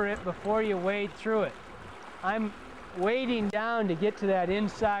cover it before you wade through it. I'm wading down to get to that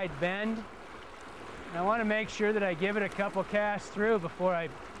inside bend, and I want to make sure that I give it a couple casts through before I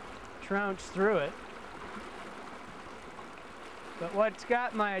trounce through it. But what's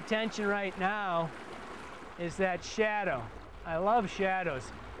got my attention right now is that shadow. I love shadows,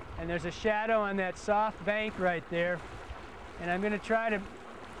 and there's a shadow on that soft bank right there, and I'm going to try to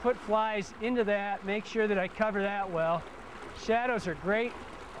put flies into that, make sure that I cover that well. Shadows are great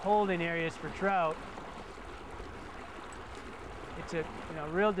holding areas for trout. It's a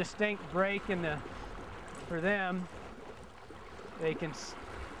real distinct break in for them. They can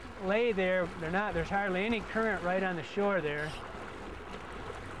lay there. There's hardly any current right on the shore there.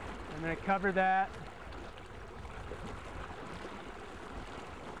 I'm going to cover that.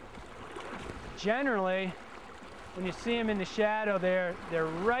 Generally, when you see them in the shadow there, they're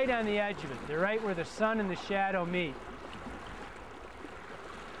right on the edge of it. They're right where the sun and the shadow meet.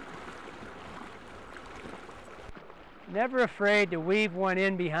 Never afraid to weave one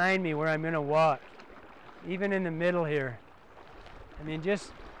in behind me where I'm going to walk, even in the middle here. I mean,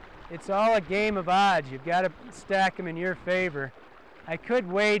 it's all a game of odds. You've got to stack them in your favor. I could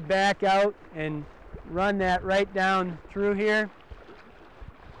wade back out and run that right down through here,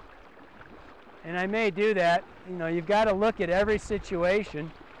 and I may do that. You've got to look at every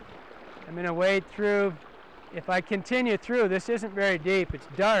situation. I'm going to wade through. If I continue through, this isn't very deep. It's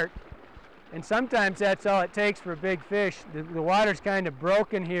dark. And sometimes that's all it takes for a big fish. The water's kind of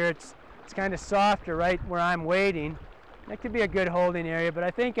broken here. It's kind of softer right where I'm wading. That could be a good holding area, but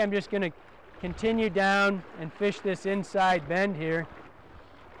I think I'm just going to continue down and fish this inside bend here.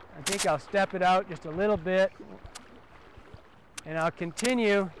 I think I'll step it out just a little bit, and I'll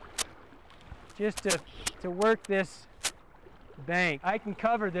continue just to work this bank. I can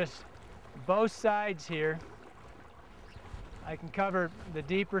cover this both sides here. I can cover the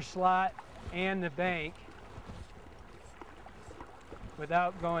deeper slot and the bank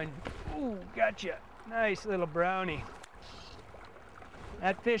without going, ooh, gotcha, nice little brownie.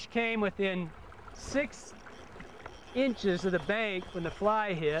 That fish came within 6 inches of the bank when the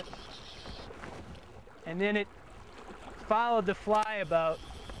fly hit, and then it followed the fly about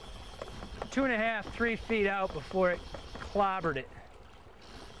 2.5, 3 feet out before it clobbered it.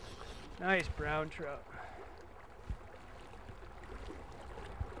 Nice brown trout.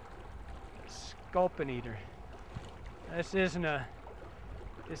 Sculpin eater. This isn't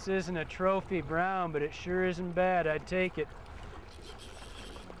a trophy brown, but it sure isn't bad. I'd take it.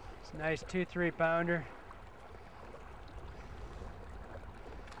 It's a nice 2-3 pounder.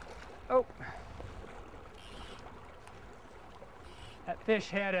 Oh, that fish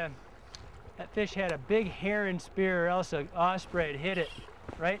had a big heron spear, or else an osprey had hit it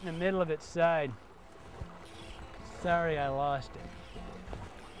right in the middle of its side. Sorry I lost it.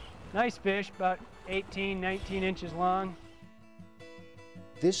 Nice fish, about 18, 19 inches long.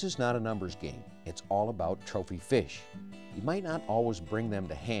 This is not a numbers game. It's all about trophy fish. You might not always bring them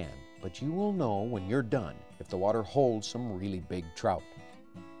to hand, but you will know when you're done if the water holds some really big trout.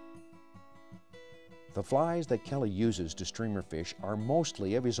 The flies that Kelly uses to streamer fish are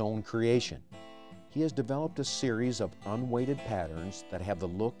mostly of his own creation. He has developed a series of unweighted patterns that have the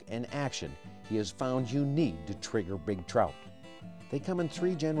look and action he has found you need to trigger big trout. They come in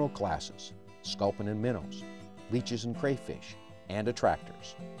 3 general classes: sculpin and minnows, leeches and crayfish, and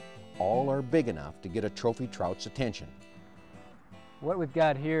attractors. All are big enough to get a trophy trout's attention. What we've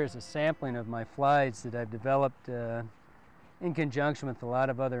got here is a sampling of my flies that I've developed in conjunction with a lot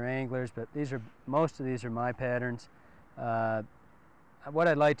of other anglers, but most of these are my patterns. What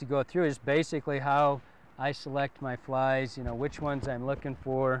I'd like to go through is basically how I select my flies, which ones I'm looking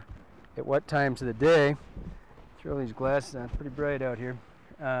for at what times of the day. Throw these glasses on, it's pretty bright out here.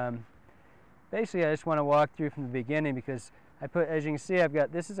 Basically, I just want to walk through from the beginning because as you can see,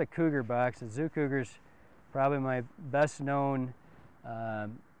 this is a cougar box. The Zoo Cougar's probably my best known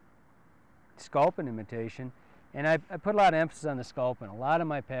sculpin imitation. And I put a lot of emphasis on the sculpin. A lot of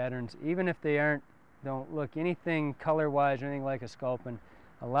my patterns, even if they don't look anything color-wise or anything like a sculpin,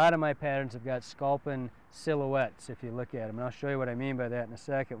 a lot of my patterns have got sculpin silhouettes if you look at them. And I'll show you what I mean by that in a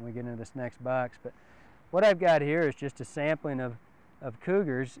second when we get into this next box. But what I've got here is just a sampling of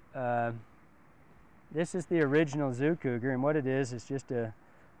cougars. This is the original Zoo Cougar, and what it is just a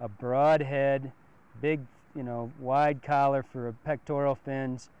broad head, big, wide collar for pectoral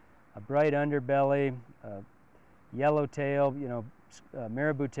fins, a bright underbelly, yellow tail,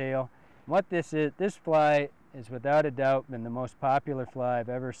 marabou tail. And what this fly is without a doubt been the most popular fly I've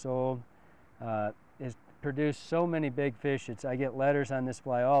ever sold. Is produce so many big fish. I get letters on this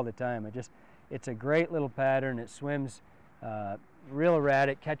fly all the time. It's a great little pattern. It swims real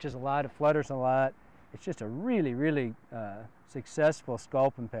erratic, catches a lot, it flutters a lot. It's just a really, really successful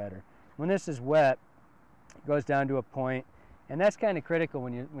sculpin pattern. When this is wet, it goes down to a point, and that's kind of critical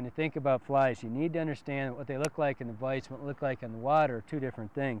when you think about flies. You need to understand what they look like in the bites, what they look like in the water are two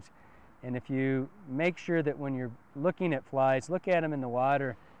different things. And if you make sure that when you're looking at flies, look at them in the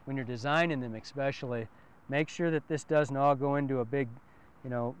water, when you're designing them especially, make sure that this doesn't all go into a big,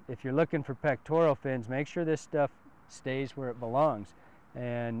 if you're looking for pectoral fins, make sure this stuff stays where it belongs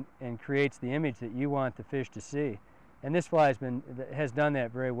and creates the image that you want the fish to see. And this fly has done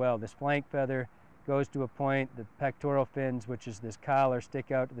that very well. This flank feather goes to a point, the pectoral fins, which is this collar, stick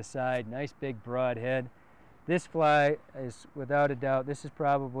out to the side, nice big broad head. This fly is, without a doubt, this is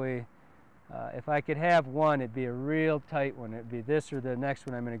probably, if I could have one, it'd be a real tight one. It'd be this or the next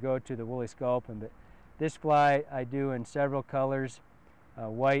one I'm going to go to, the woolly sculpin. But this fly I do in several colors,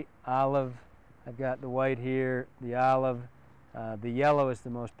 white, olive. I've got the white here, the olive. The yellow is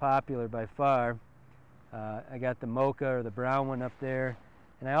the most popular by far. I got the mocha or the brown one up there.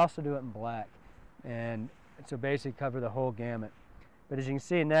 And I also do it in black. And so basically cover the whole gamut. But as you can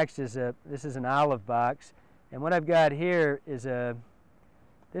see, next is this is an olive box. And what I've got here is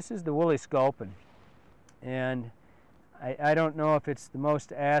this is the woolly sculpin. And I don't know if it's the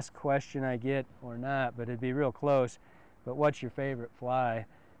most asked question I get or not, but it'd be real close. But what's your favorite fly?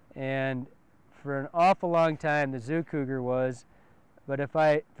 And for an awful long time, the zoo cougar was. But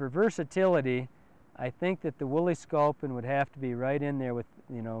for versatility, I think that the woolly sculpin would have to be right in there with,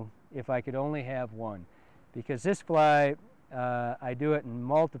 if I could only have one. Because this fly, I do it in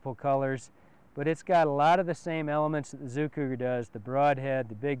multiple colors, but it's got a lot of the same elements that the zoo cougar does, the broad head,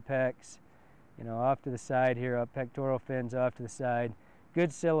 the big pecs, off to the side here, up pectoral fins off to the side.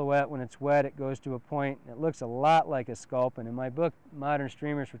 Good silhouette. When it's wet, it goes to a point. It looks a lot like a sculpin. In my book, Modern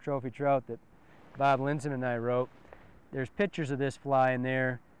Streamers for Trophy Trout, that Bob Linson and I wrote, there's pictures of this fly in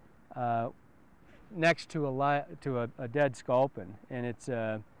there next to a dead sculpin. And it's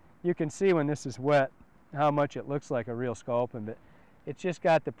you can see when this is wet how much it looks like a real sculpin, but it's just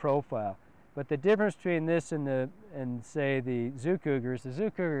got the profile. But the difference between this and say the zoo cougars,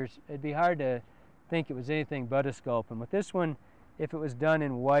 it'd be hard to think it was anything but a sculpin. With this one, if it was done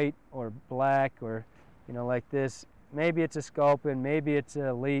in white or black or like this, maybe it's a sculpin, maybe it's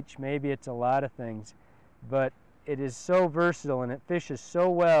a leech, maybe it's a lot of things. But it is so versatile and it fishes so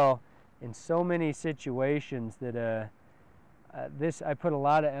well in so many situations that I put a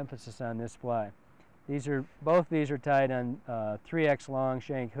lot of emphasis on this fly. Both these are tied on 3X long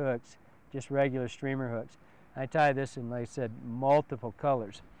shank hooks, just regular streamer hooks. I tie this in, like I said, multiple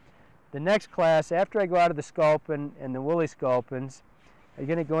colors. The next class, after I go out of the sculpin and the woolly sculpins, I'm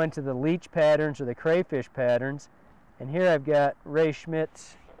going to go into the leech patterns or the crayfish patterns. And here I've got Ray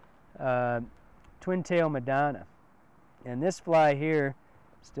Schmidt's Twin Tail Madonna. And this fly here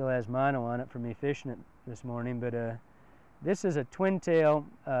still has mono on it from me fishing it this morning, but this is a twin tail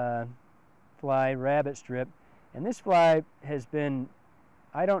fly, rabbit strip. And this fly has been,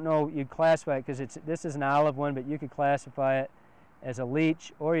 I don't know, you'd classify it, because this is an olive one, but you could classify it as a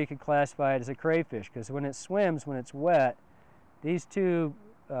leech, or you could classify it as a crayfish, because when it swims, when it's wet, these two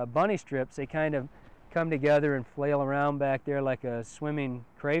bunny strips, they kind of come together and flail around back there like a swimming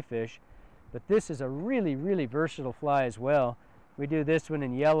crayfish. But this is a really, really versatile fly as well. We do this one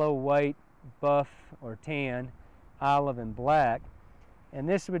in yellow, white, buff, or tan, olive, and black. And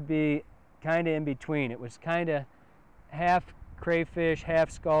this would be kind of in between. It was kind of half crayfish, half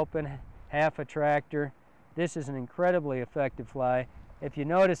sculpin, half attractor. This is an incredibly effective fly. If you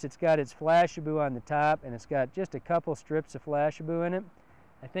notice, it's got its flashaboo on the top, and it's got just a couple strips of flashaboo in it.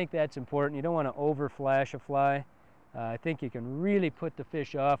 I think that's important. You don't want to over flash a fly. I think you can really put the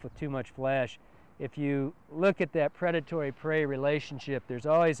fish off with too much flash. If you look at that predatory-prey relationship, there's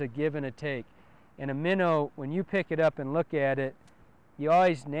always a give and a take. And a minnow, when you pick it up and look at it, you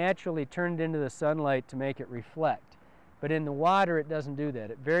always naturally turn it into the sunlight to make it reflect. But in the water, it doesn't do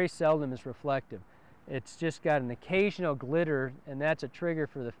that. It very seldom is reflective. It's just got an occasional glitter, and that's a trigger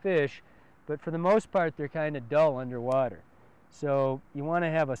for the fish. But for the most part, they're kind of dull underwater. So you want to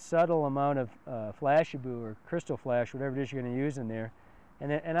have a subtle amount of flashaboo or crystal flash, whatever it is you're going to use in there.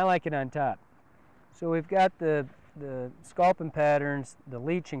 And I like it on top. So we've got the sculpin patterns, the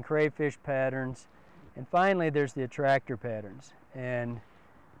leech and crayfish patterns, and finally there's the attractor patterns. And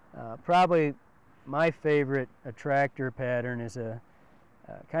probably my favorite attractor pattern is a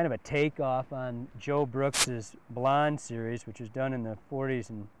kind of a takeoff on Joe Brooks's Blonde series, which was done in the 40s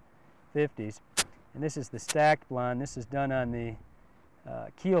and 50s. And this is the stacked blonde. This is done on the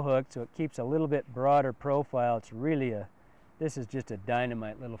keel hook, so it keeps a little bit broader profile. It's really this is just a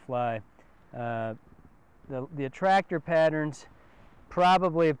dynamite little fly. The attractor patterns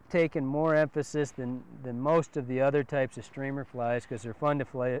probably have taken more emphasis than most of the other types of streamer flies, because they're fun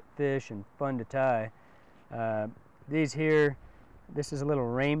to fish and fun to tie. These here, this is a little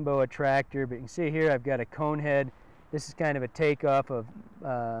rainbow attractor, but you can see here I've got a cone head. This is kind of a takeoff of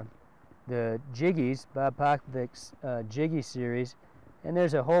the jiggies, Bob Popovic's jiggy series, and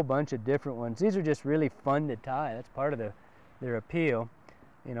there's a whole bunch of different ones. These are just really fun to tie. That's part of their appeal.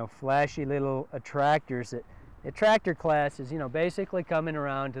 You know, flashy little attractors. That the attractor class is, you know, basically coming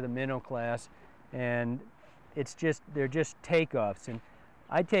around to the minnow class, and they're just takeoffs. And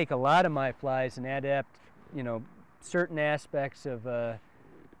I take a lot of my flies and adapt, you know, certain aspects of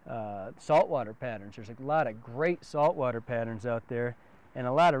saltwater patterns. There's a lot of great saltwater patterns out there, and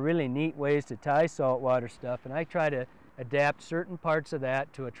a lot of really neat ways to tie saltwater stuff, and I try to adapt certain parts of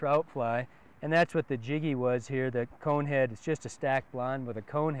that to a trout fly, and that's what the jiggy was here. The cone head, it's just a stacked blonde with a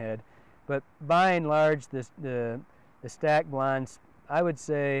cone head, but by and large the stacked blondes, I would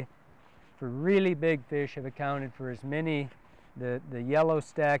say, for really big fish have accounted for as many. The yellow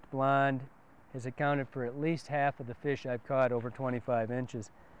stacked blonde has accounted for at least half of the fish I've caught over 25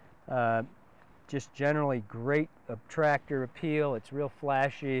 inches. Just generally great attractor appeal. It's real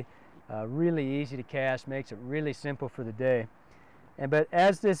flashy, really easy to cast, makes it really simple for the day. But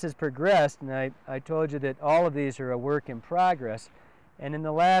as this has progressed, and I told you that all of these are a work in progress, and in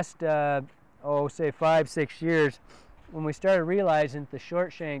the last, say 5-6 years, when we started realizing that the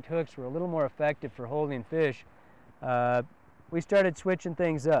short-shanked hooks were a little more effective for holding fish, we started switching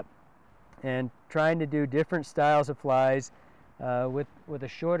things up and trying to do different styles of flies with a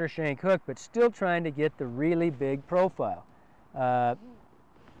shorter shank hook, but still trying to get the really big profile. For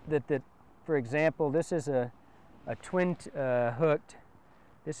example, this is a twin hooked.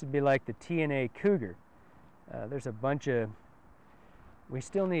 This would be like the TNA Cougar. There's a bunch of. We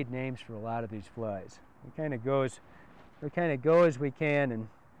still need names for a lot of these flies. We kind of go as we can and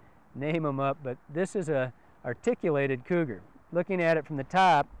name them up. But this is a articulated cougar. Looking at it from the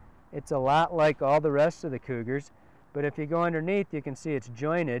top, it's a lot like all the rest of the cougars. But if you go underneath, you can see it's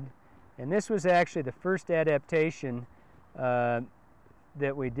jointed. And this was actually the first adaptation that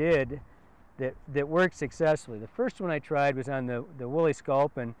we did that worked successfully. The first one I tried was on the woolly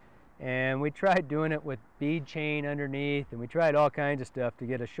sculpin, and we tried doing it with bead chain underneath, and we tried all kinds of stuff to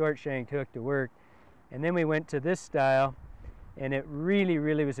get a short shanked hook to work. And then we went to this style, and it really,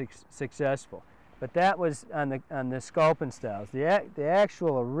 really was successful. But that was on the sculpin styles. The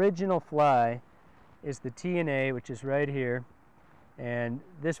actual original fly is the TNA, which is right here, and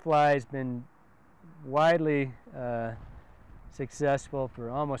this fly has been widely successful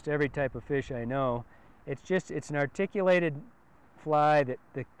for almost every type of fish I know. It's an articulated fly. That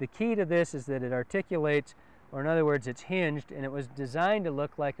the key to this is that it articulates, or in other words, it's hinged, and it was designed to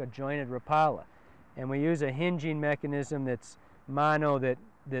look like a jointed Rapala. And we use a hinging mechanism that's mono, that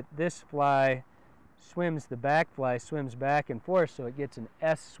this fly swims, the back fly swims back and forth, so it gets an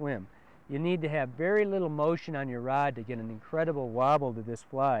S swim. You need to have very little motion on your rod to get an incredible wobble to this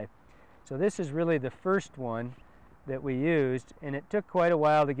fly. So this is really the first one that we used, and it took quite a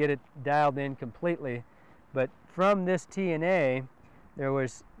while to get it dialed in completely. But from this TNA, there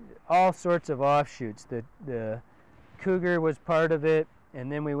was all sorts of offshoots. The Cougar was part of it, and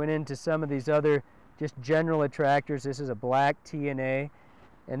then we went into some of these other just general attractors. This is a black TNA,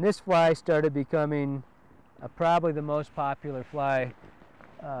 and this fly started becoming probably the most popular fly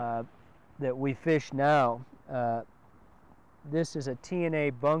that we fish now. This is a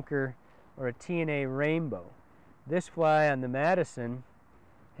TNA bunker, or a TNA rainbow. This fly on the Madison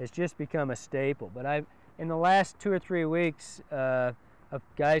has just become a staple. But in the last 2 or 3 weeks of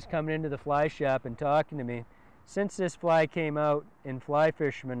guys coming into the fly shop and talking to me, since this fly came out in Fly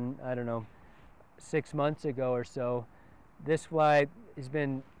Fisherman, I don't know, 6 months ago or so, this fly has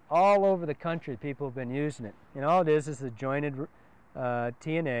been all over the country. People have been using it. And all it is a jointed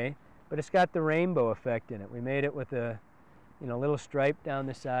TNA, but it's got the rainbow effect in it. We made it with a little stripe down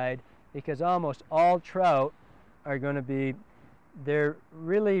the side, because almost all trout are going to be, they're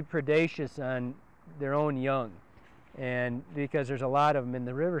really predaceous on their own young, and because there's a lot of them in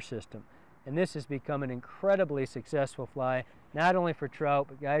the river system. And this has become an incredibly successful fly, not only for trout,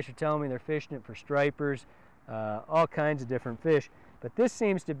 but guys are telling me they're fishing it for stripers, all kinds of different fish. But this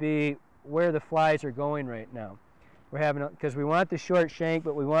seems to be where the flies are going right now. We're having, because we want the short shank,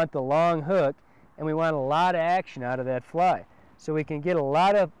 but we want the long hook, and we want a lot of action out of that fly. So we can get a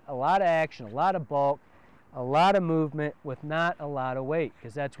lot of action, a lot of bulk, a lot of movement with not a lot of weight,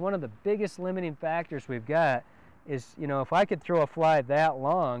 because that's one of the biggest limiting factors we've got is, you know, if I could throw a fly that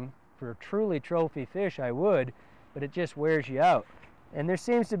long for a truly trophy fish, I would, but it just wears you out. And there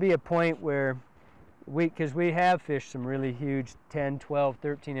seems to be a point where because we have fished some really huge 10, 12,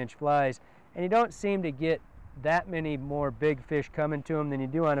 13-inch flies, and you don't seem to get that many more big fish coming to them than you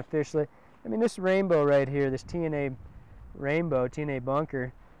do on a fish like, I mean, this rainbow right here, this TNA rainbow, TNA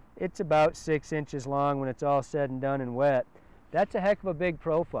bunker, it's about 6 inches long when it's all said and done and wet. That's a heck of a big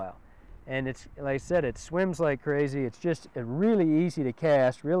profile. And it's, like I said, it swims like crazy. It's just really easy to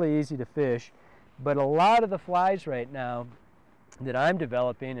cast, really easy to fish. But a lot of the flies right now that I'm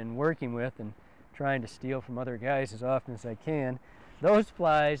developing and working with and trying to steal from other guys as often as I can, those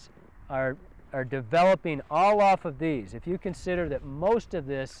flies are developing all off of these. If you consider that most of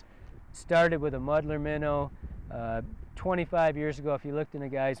this started with a muddler minnow, 25 years ago, if you looked in a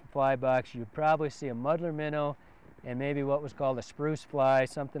guy's fly box, you'd probably see a muddler minnow and maybe what was called a spruce fly,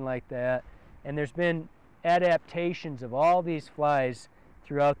 something like that. And there's been adaptations of all these flies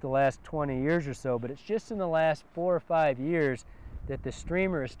throughout the last 20 years or so, but it's just in the last 4 or 5 years that the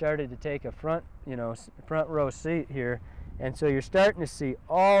streamer has started to take a front row seat here. And so you're starting to see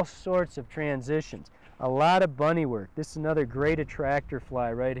all sorts of transitions. A lot of bunny work. This is another great attractor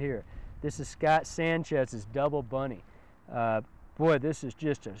fly right here. This is Scott Sanchez's double bunny. Boy, this is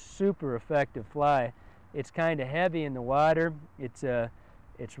just a super effective fly. It's kind of heavy in the water. It's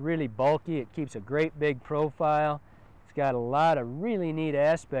really bulky. It keeps a great big profile. It's got a lot of really neat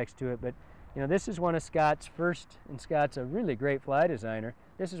aspects to it. But you know, this is one of Scott's first, and Scott's a really great fly designer.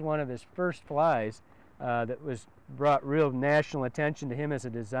 This is one of his first flies that brought real national attention to him as a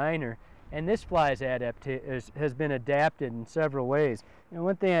designer. And this fly has been adapted in several ways. You know,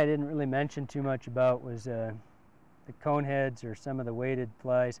 one thing I didn't really mention too much about was the coneheads or some of the weighted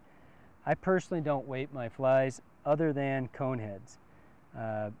flies. I personally don't weight my flies other than coneheads.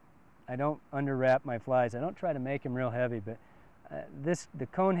 I don't underwrap my flies. I don't try to make them real heavy, but the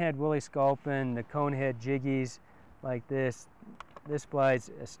conehead woolly sculpin, the conehead jiggies like this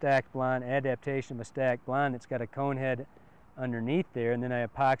fly's a stacked blonde, adaptation of a stacked blonde that's got a conehead underneath there, and then I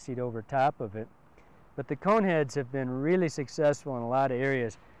epoxied over top of it. But the coneheads have been really successful in a lot of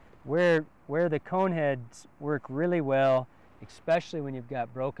areas where the coneheads work really well, especially when you've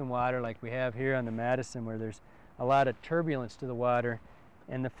got broken water like we have here on the Madison, where there's a lot of turbulence to the water.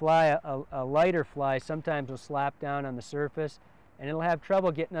 And the fly, a lighter fly, sometimes will slap down on the surface and it'll have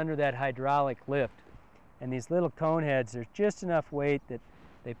trouble getting under that hydraulic lift. And these little coneheads, there's just enough weight that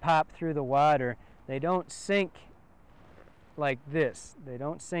they pop through the water. They don't sink like this. They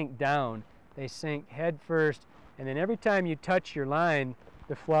don't sink down. They sink head first, and then every time you touch your line,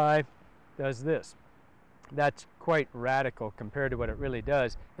 the fly does this. That's quite radical compared to what it really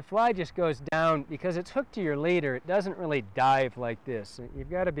does. The fly just goes down because it's hooked to your leader. It doesn't really dive like this. You've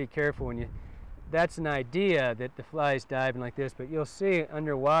got to be careful when you, that's an idea that the fly's diving like this, but you'll see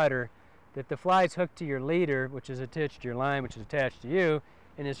underwater that the fly's hooked to your leader, which is attached to your line, which is attached to you,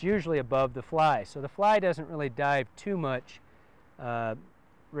 and it's usually above the fly. So the fly doesn't really dive too much,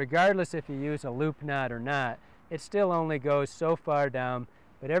 regardless if you use a loop knot or not. It still only goes so far down,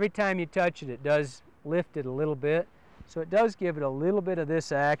 but every time you touch it, it does lift it a little bit. So it does give it a little bit of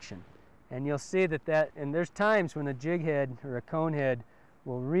this action. And you'll see that, and there's times when a jig head or a cone head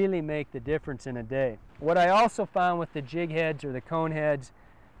will really make the difference in a day. What I also found with the jig heads or the cone heads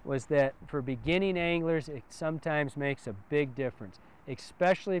was that for beginning anglers, it sometimes makes a big difference,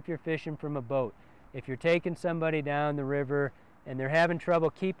 especially if you're fishing from a boat. If you're taking somebody down the river and they're having trouble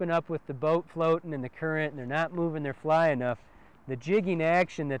keeping up with the boat floating and the current and they're not moving their fly enough, the jigging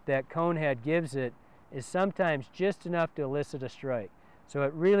action that cone head gives it is sometimes just enough to elicit a strike. So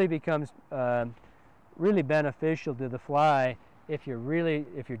it really becomes really beneficial to the fly if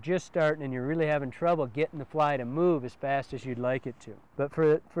you're just starting and you're really having trouble getting the fly to move as fast as you'd like it to. But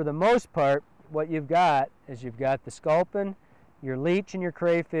for the most part, what you've got is you've got the sculpin, your leech and your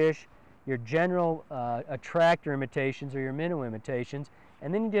crayfish, your general attractor imitations or your minnow imitations,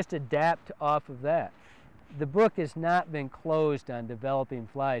 and then you just adapt off of that. The book has not been closed on developing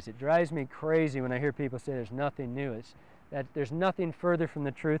flies. It drives me crazy when I hear people say there's nothing new. There's nothing further from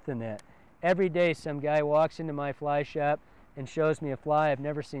the truth than that. Every day some guy walks into my fly shop and shows me a fly. I've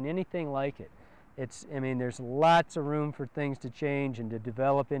never seen anything like it. I mean, there's lots of room for things to change and to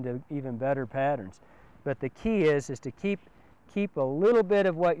develop into even better patterns. But the key is to keep a little bit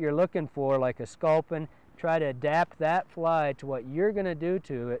of what you're looking for, like a sculpin, try to adapt that fly to what you're going to do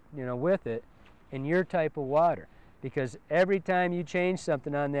to it, with it, in your type of water. Because every time you change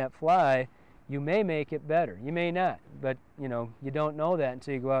something on that fly, you may make it better. You may not, but you don't know that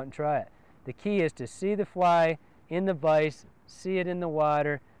until you go out and try it. The key is to see the fly in the vise, see it in the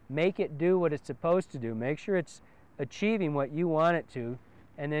water, make it do what it's supposed to do. Make sure it's achieving what you want it to,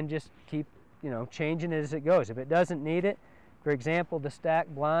 and then just keep, changing it as it goes. If it doesn't need it, for example, the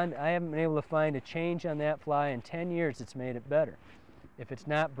stacked blonde, I haven't been able to find a change on that fly in 10 years that's made it better. If it's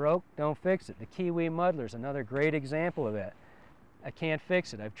not broke, don't fix it. The kiwi muddler is another great example of that. I can't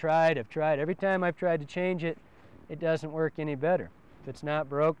fix it. I've tried. Every time I've tried to change it, it doesn't work any better. If it's not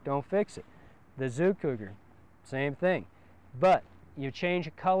broke, don't fix it. The zoo cougar, same thing. But you change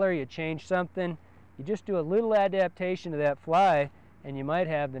a color, you change something, you just do a little adaptation to that fly, and you might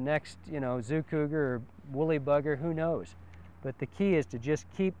have the next, zoo cougar or woolly bugger, who knows. But the key is to just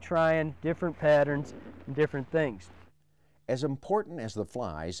keep trying different patterns and different things. As important as the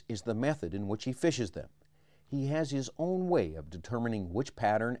flies is the method in which he fishes them. He has his own way of determining which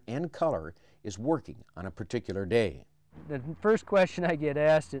pattern and color is working on a particular day. The first question I get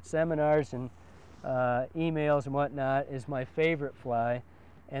asked at seminars and emails and whatnot is my favorite fly,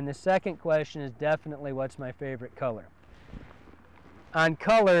 and the second question is definitely what's my favorite color. On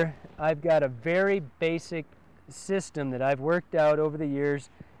color, I've got a very basic system that I've worked out over the years.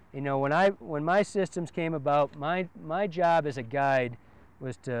 When my systems came about, my job as a guide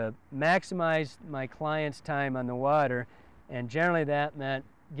was to maximize my clients' time on the water, and generally that meant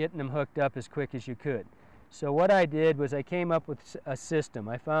getting them hooked up as quick as you could. So what I did was I came up with a system.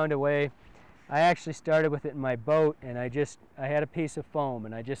 I found a way. I actually started with it in my boat, and I had a piece of foam,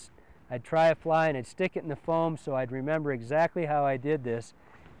 and I'd try a fly and I'd stick it in the foam so I'd remember exactly how I did this.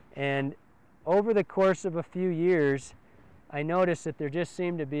 And over the course of a few years, I noticed that there just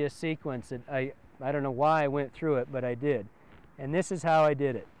seemed to be a sequence that I don't know why I went through it, but I did. And this is how I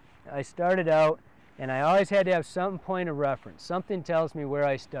did it. I started out, and I always had to have some point of reference. Something tells me where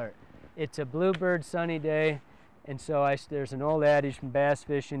I start. It's a bluebird sunny day, and so there's an old adage from bass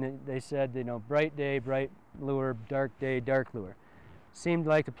fishing that they said, bright day, bright lure, dark day, dark lure. Seemed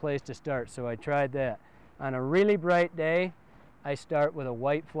like a place to start, so I tried that. On a really bright day, I start with a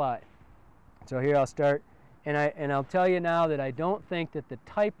white fly. So here I'll start, and I'll tell you now that I don't think that the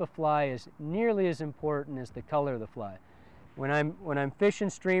type of fly is nearly as important as the color of the fly. When I'm fishing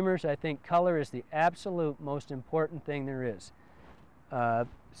streamers, I think color is the absolute most important thing there is.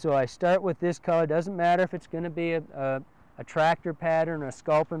 So I start with this color. Doesn't matter if it's going to be a tractor pattern or a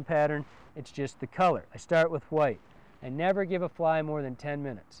sculpin pattern. It's just the color. I start with white. I never give a fly more than 10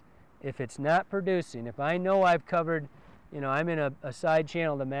 minutes. If it's not producing, if I know I've covered, I'm in a side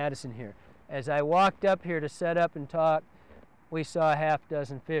channel to Madison here. As I walked up here to set up and talk, we saw a half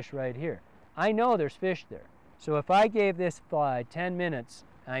dozen fish right here. I know there's fish there. So if I gave this fly 10 minutes,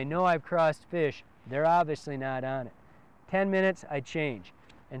 I know I've crossed fish, they're obviously not on it. 10 minutes, I change.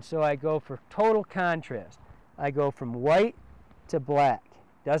 And so I go for total contrast. I go from white to black.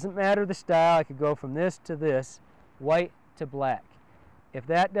 Doesn't matter the style, I could go from this to this, white to black. If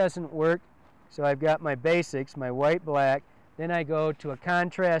that doesn't work, so I've got my basics, my white, black, then I go to a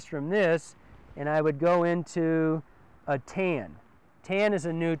contrast from this, and I would go into a tan. Tan is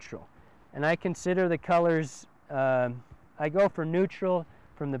a neutral. And I consider the colors, I go for neutral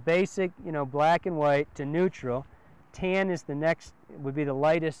from the basic, black and white to neutral. Tan is the next, would be the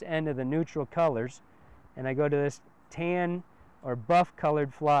lightest end of the neutral colors. And I go to this tan or buff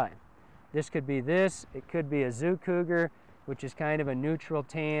colored fly. This could be this, it could be a zoo cougar, which is kind of a neutral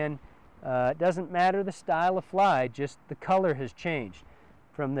tan. It doesn't matter the style of fly, just the color has changed.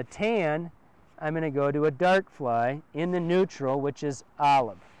 From the tan, I'm going to go to a dark fly in the neutral, which is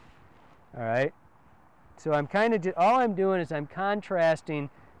olive. All right, so I'm kind of, all I'm doing is I'm contrasting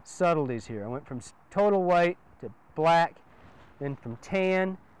subtleties here. I went from total white to black, then from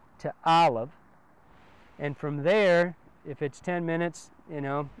tan to olive, and from there, if it's 10 minutes,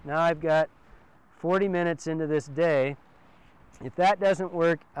 now I've got 40 minutes into this day. If that doesn't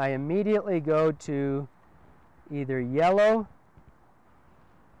work, I immediately go to either yellow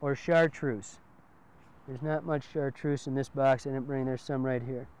or chartreuse. There's not much chartreuse in this box. I didn't bring, there's some right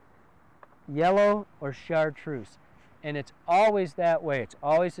here. Yellow or chartreuse. And it's always that way. It's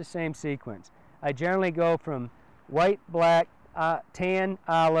always the same sequence. I generally go from white, black, tan,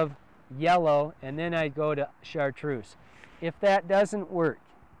 olive, yellow, and then I go to chartreuse. If that doesn't work,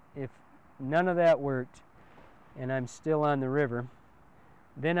 if none of that worked, and I'm still on the river,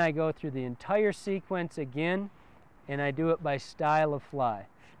 then I go through the entire sequence again, and I do it by style of fly.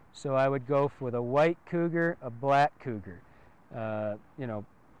 So I would go for the white cougar, a black cougar.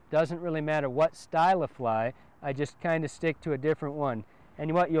 Doesn't really matter what style of fly, I just kind of stick to a different one.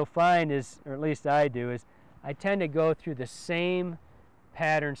 And what you'll find is, or at least I do, is I tend to go through the same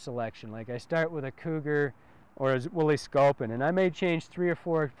pattern selection. Like I start with a cougar or a woolly sculpin, and I may change 3 or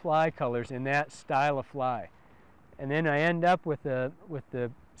 4 fly colors in that style of fly. And then I end up with the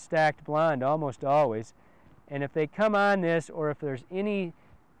stacked blonde almost always. And if they come on this, or if there's any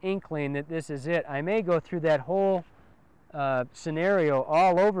inkling that this is it, I may go through that whole scenario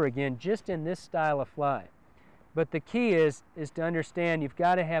all over again just in this style of fly. But the key is to understand you've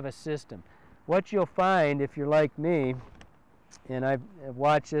got to have a system. What you'll find if you're like me, and I've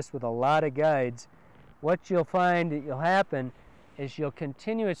watched this with a lot of guides, what you'll find that will happen is you'll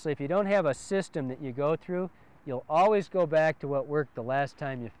continuously, if you don't have a system that you go through, you'll always go back to what worked the last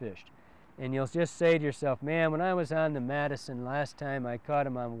time you fished. And you'll just say to yourself, man, when I was on the Madison last time, I caught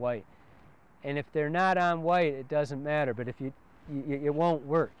them on white. And if they're not on white, it doesn't matter, but if it won't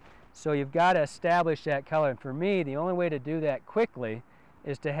work. So you've got to establish that color. And for me, the only way to do that quickly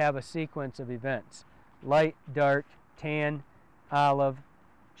is to have a sequence of events. Light, dark, tan, olive,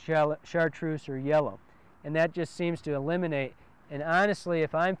 chartreuse, or yellow. And that just seems to eliminate. And honestly,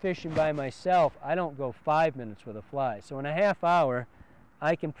 if I'm fishing by myself, I don't go 5 minutes with a fly. So in a half hour,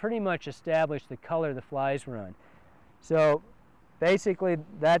 I can pretty much establish the color the flies were on. So basically,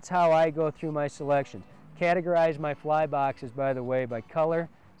 that's how I go through my selections. Categorize my fly boxes, by the way, by color,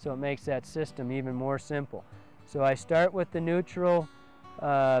 so it makes that system even more simple. So I start with the neutral,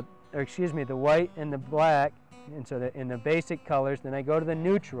 the white and the black, and so in the basic colors. Then I go to the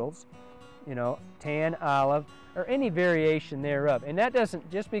neutrals, you know, tan, olive, or any variation thereof. And that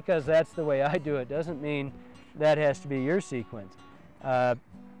doesn't, just because that's the way I do it, doesn't mean that has to be your sequence.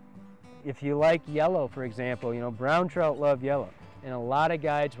 If you like yellow, for example, you know, brown trout love yellow. And a lot of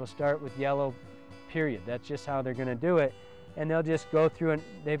guides will start with yellow, period. That's just how they're going to do it. And they'll just go through and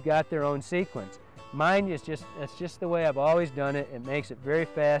they've got their own sequence. Mine is just, that's just the way I've always done it. It makes it very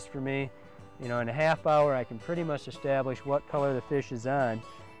fast for me. You know, in a half hour, I can pretty much establish what color the fish is on,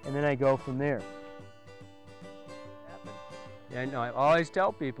 and then I go from there. And I always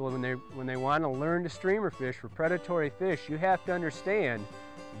tell people when they want to learn to streamer fish for predatory fish, you have to understand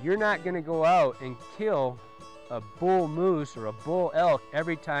you're not going to go out and kill a bull moose or a bull elk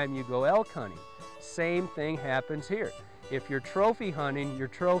every time you go elk hunting. Same thing happens here. If you're trophy hunting, you're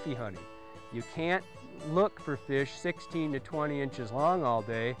trophy hunting. You can't look for fish 16 to 20 inches long all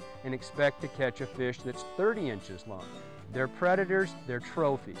day and expect to catch a fish that's 30 inches long. They're predators, they're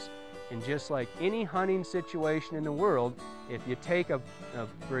trophies. And just like any hunting situation in the world, if you take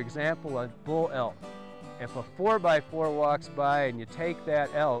for example, a bull elk, if a 4x4 walks by and you take that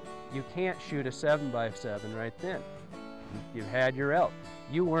elk, you can't shoot a 7x7 right then. You've had your elk.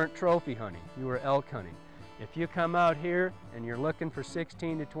 You weren't trophy hunting, you were elk hunting. If you come out here and you're looking for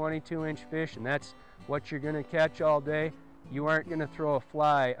 16 to 22 inch fish and that's what you're going to catch all day, you aren't going to throw a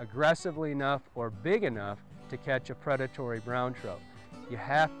fly aggressively enough or big enough to catch a predatory brown trout. You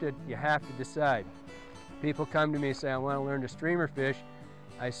have to decide. People come to me and say, I want to learn to streamer fish.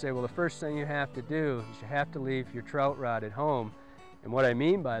 I say, well, the first thing you have to do is you have to leave your trout rod at home. And what I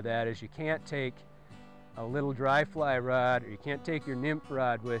mean by that is you can't take a little dry fly rod, or you can't take your nymph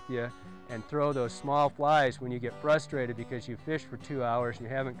rod with you and throw those small flies when you get frustrated because you fished for 2 hours and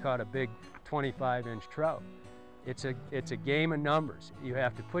you haven't caught a big 25-inch trout. It's a game of numbers. You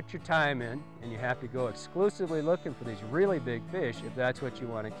have to put your time in, and you have to go exclusively looking for these really big fish if that's what you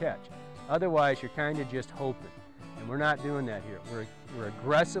want to catch. Otherwise, you're kind of just hoping, and we're not doing that here. We're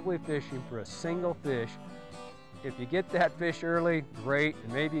aggressively fishing for a single fish. If you get that fish early, great,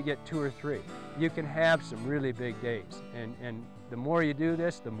 and maybe you get 2 or 3. You can have some really big days, and the more you do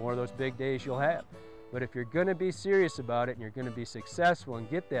this, the more those big days you'll have. But if you're going to be serious about it and you're going to be successful and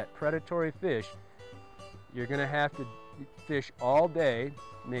get that predatory fish, you're going to have to fish all day,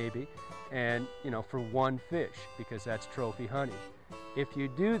 maybe, and for one fish, because that's trophy hunting. If you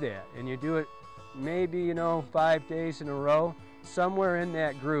do that and you do it maybe 5 days in a row, somewhere in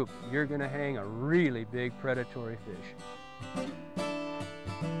that group you're going to hang a really big predatory fish.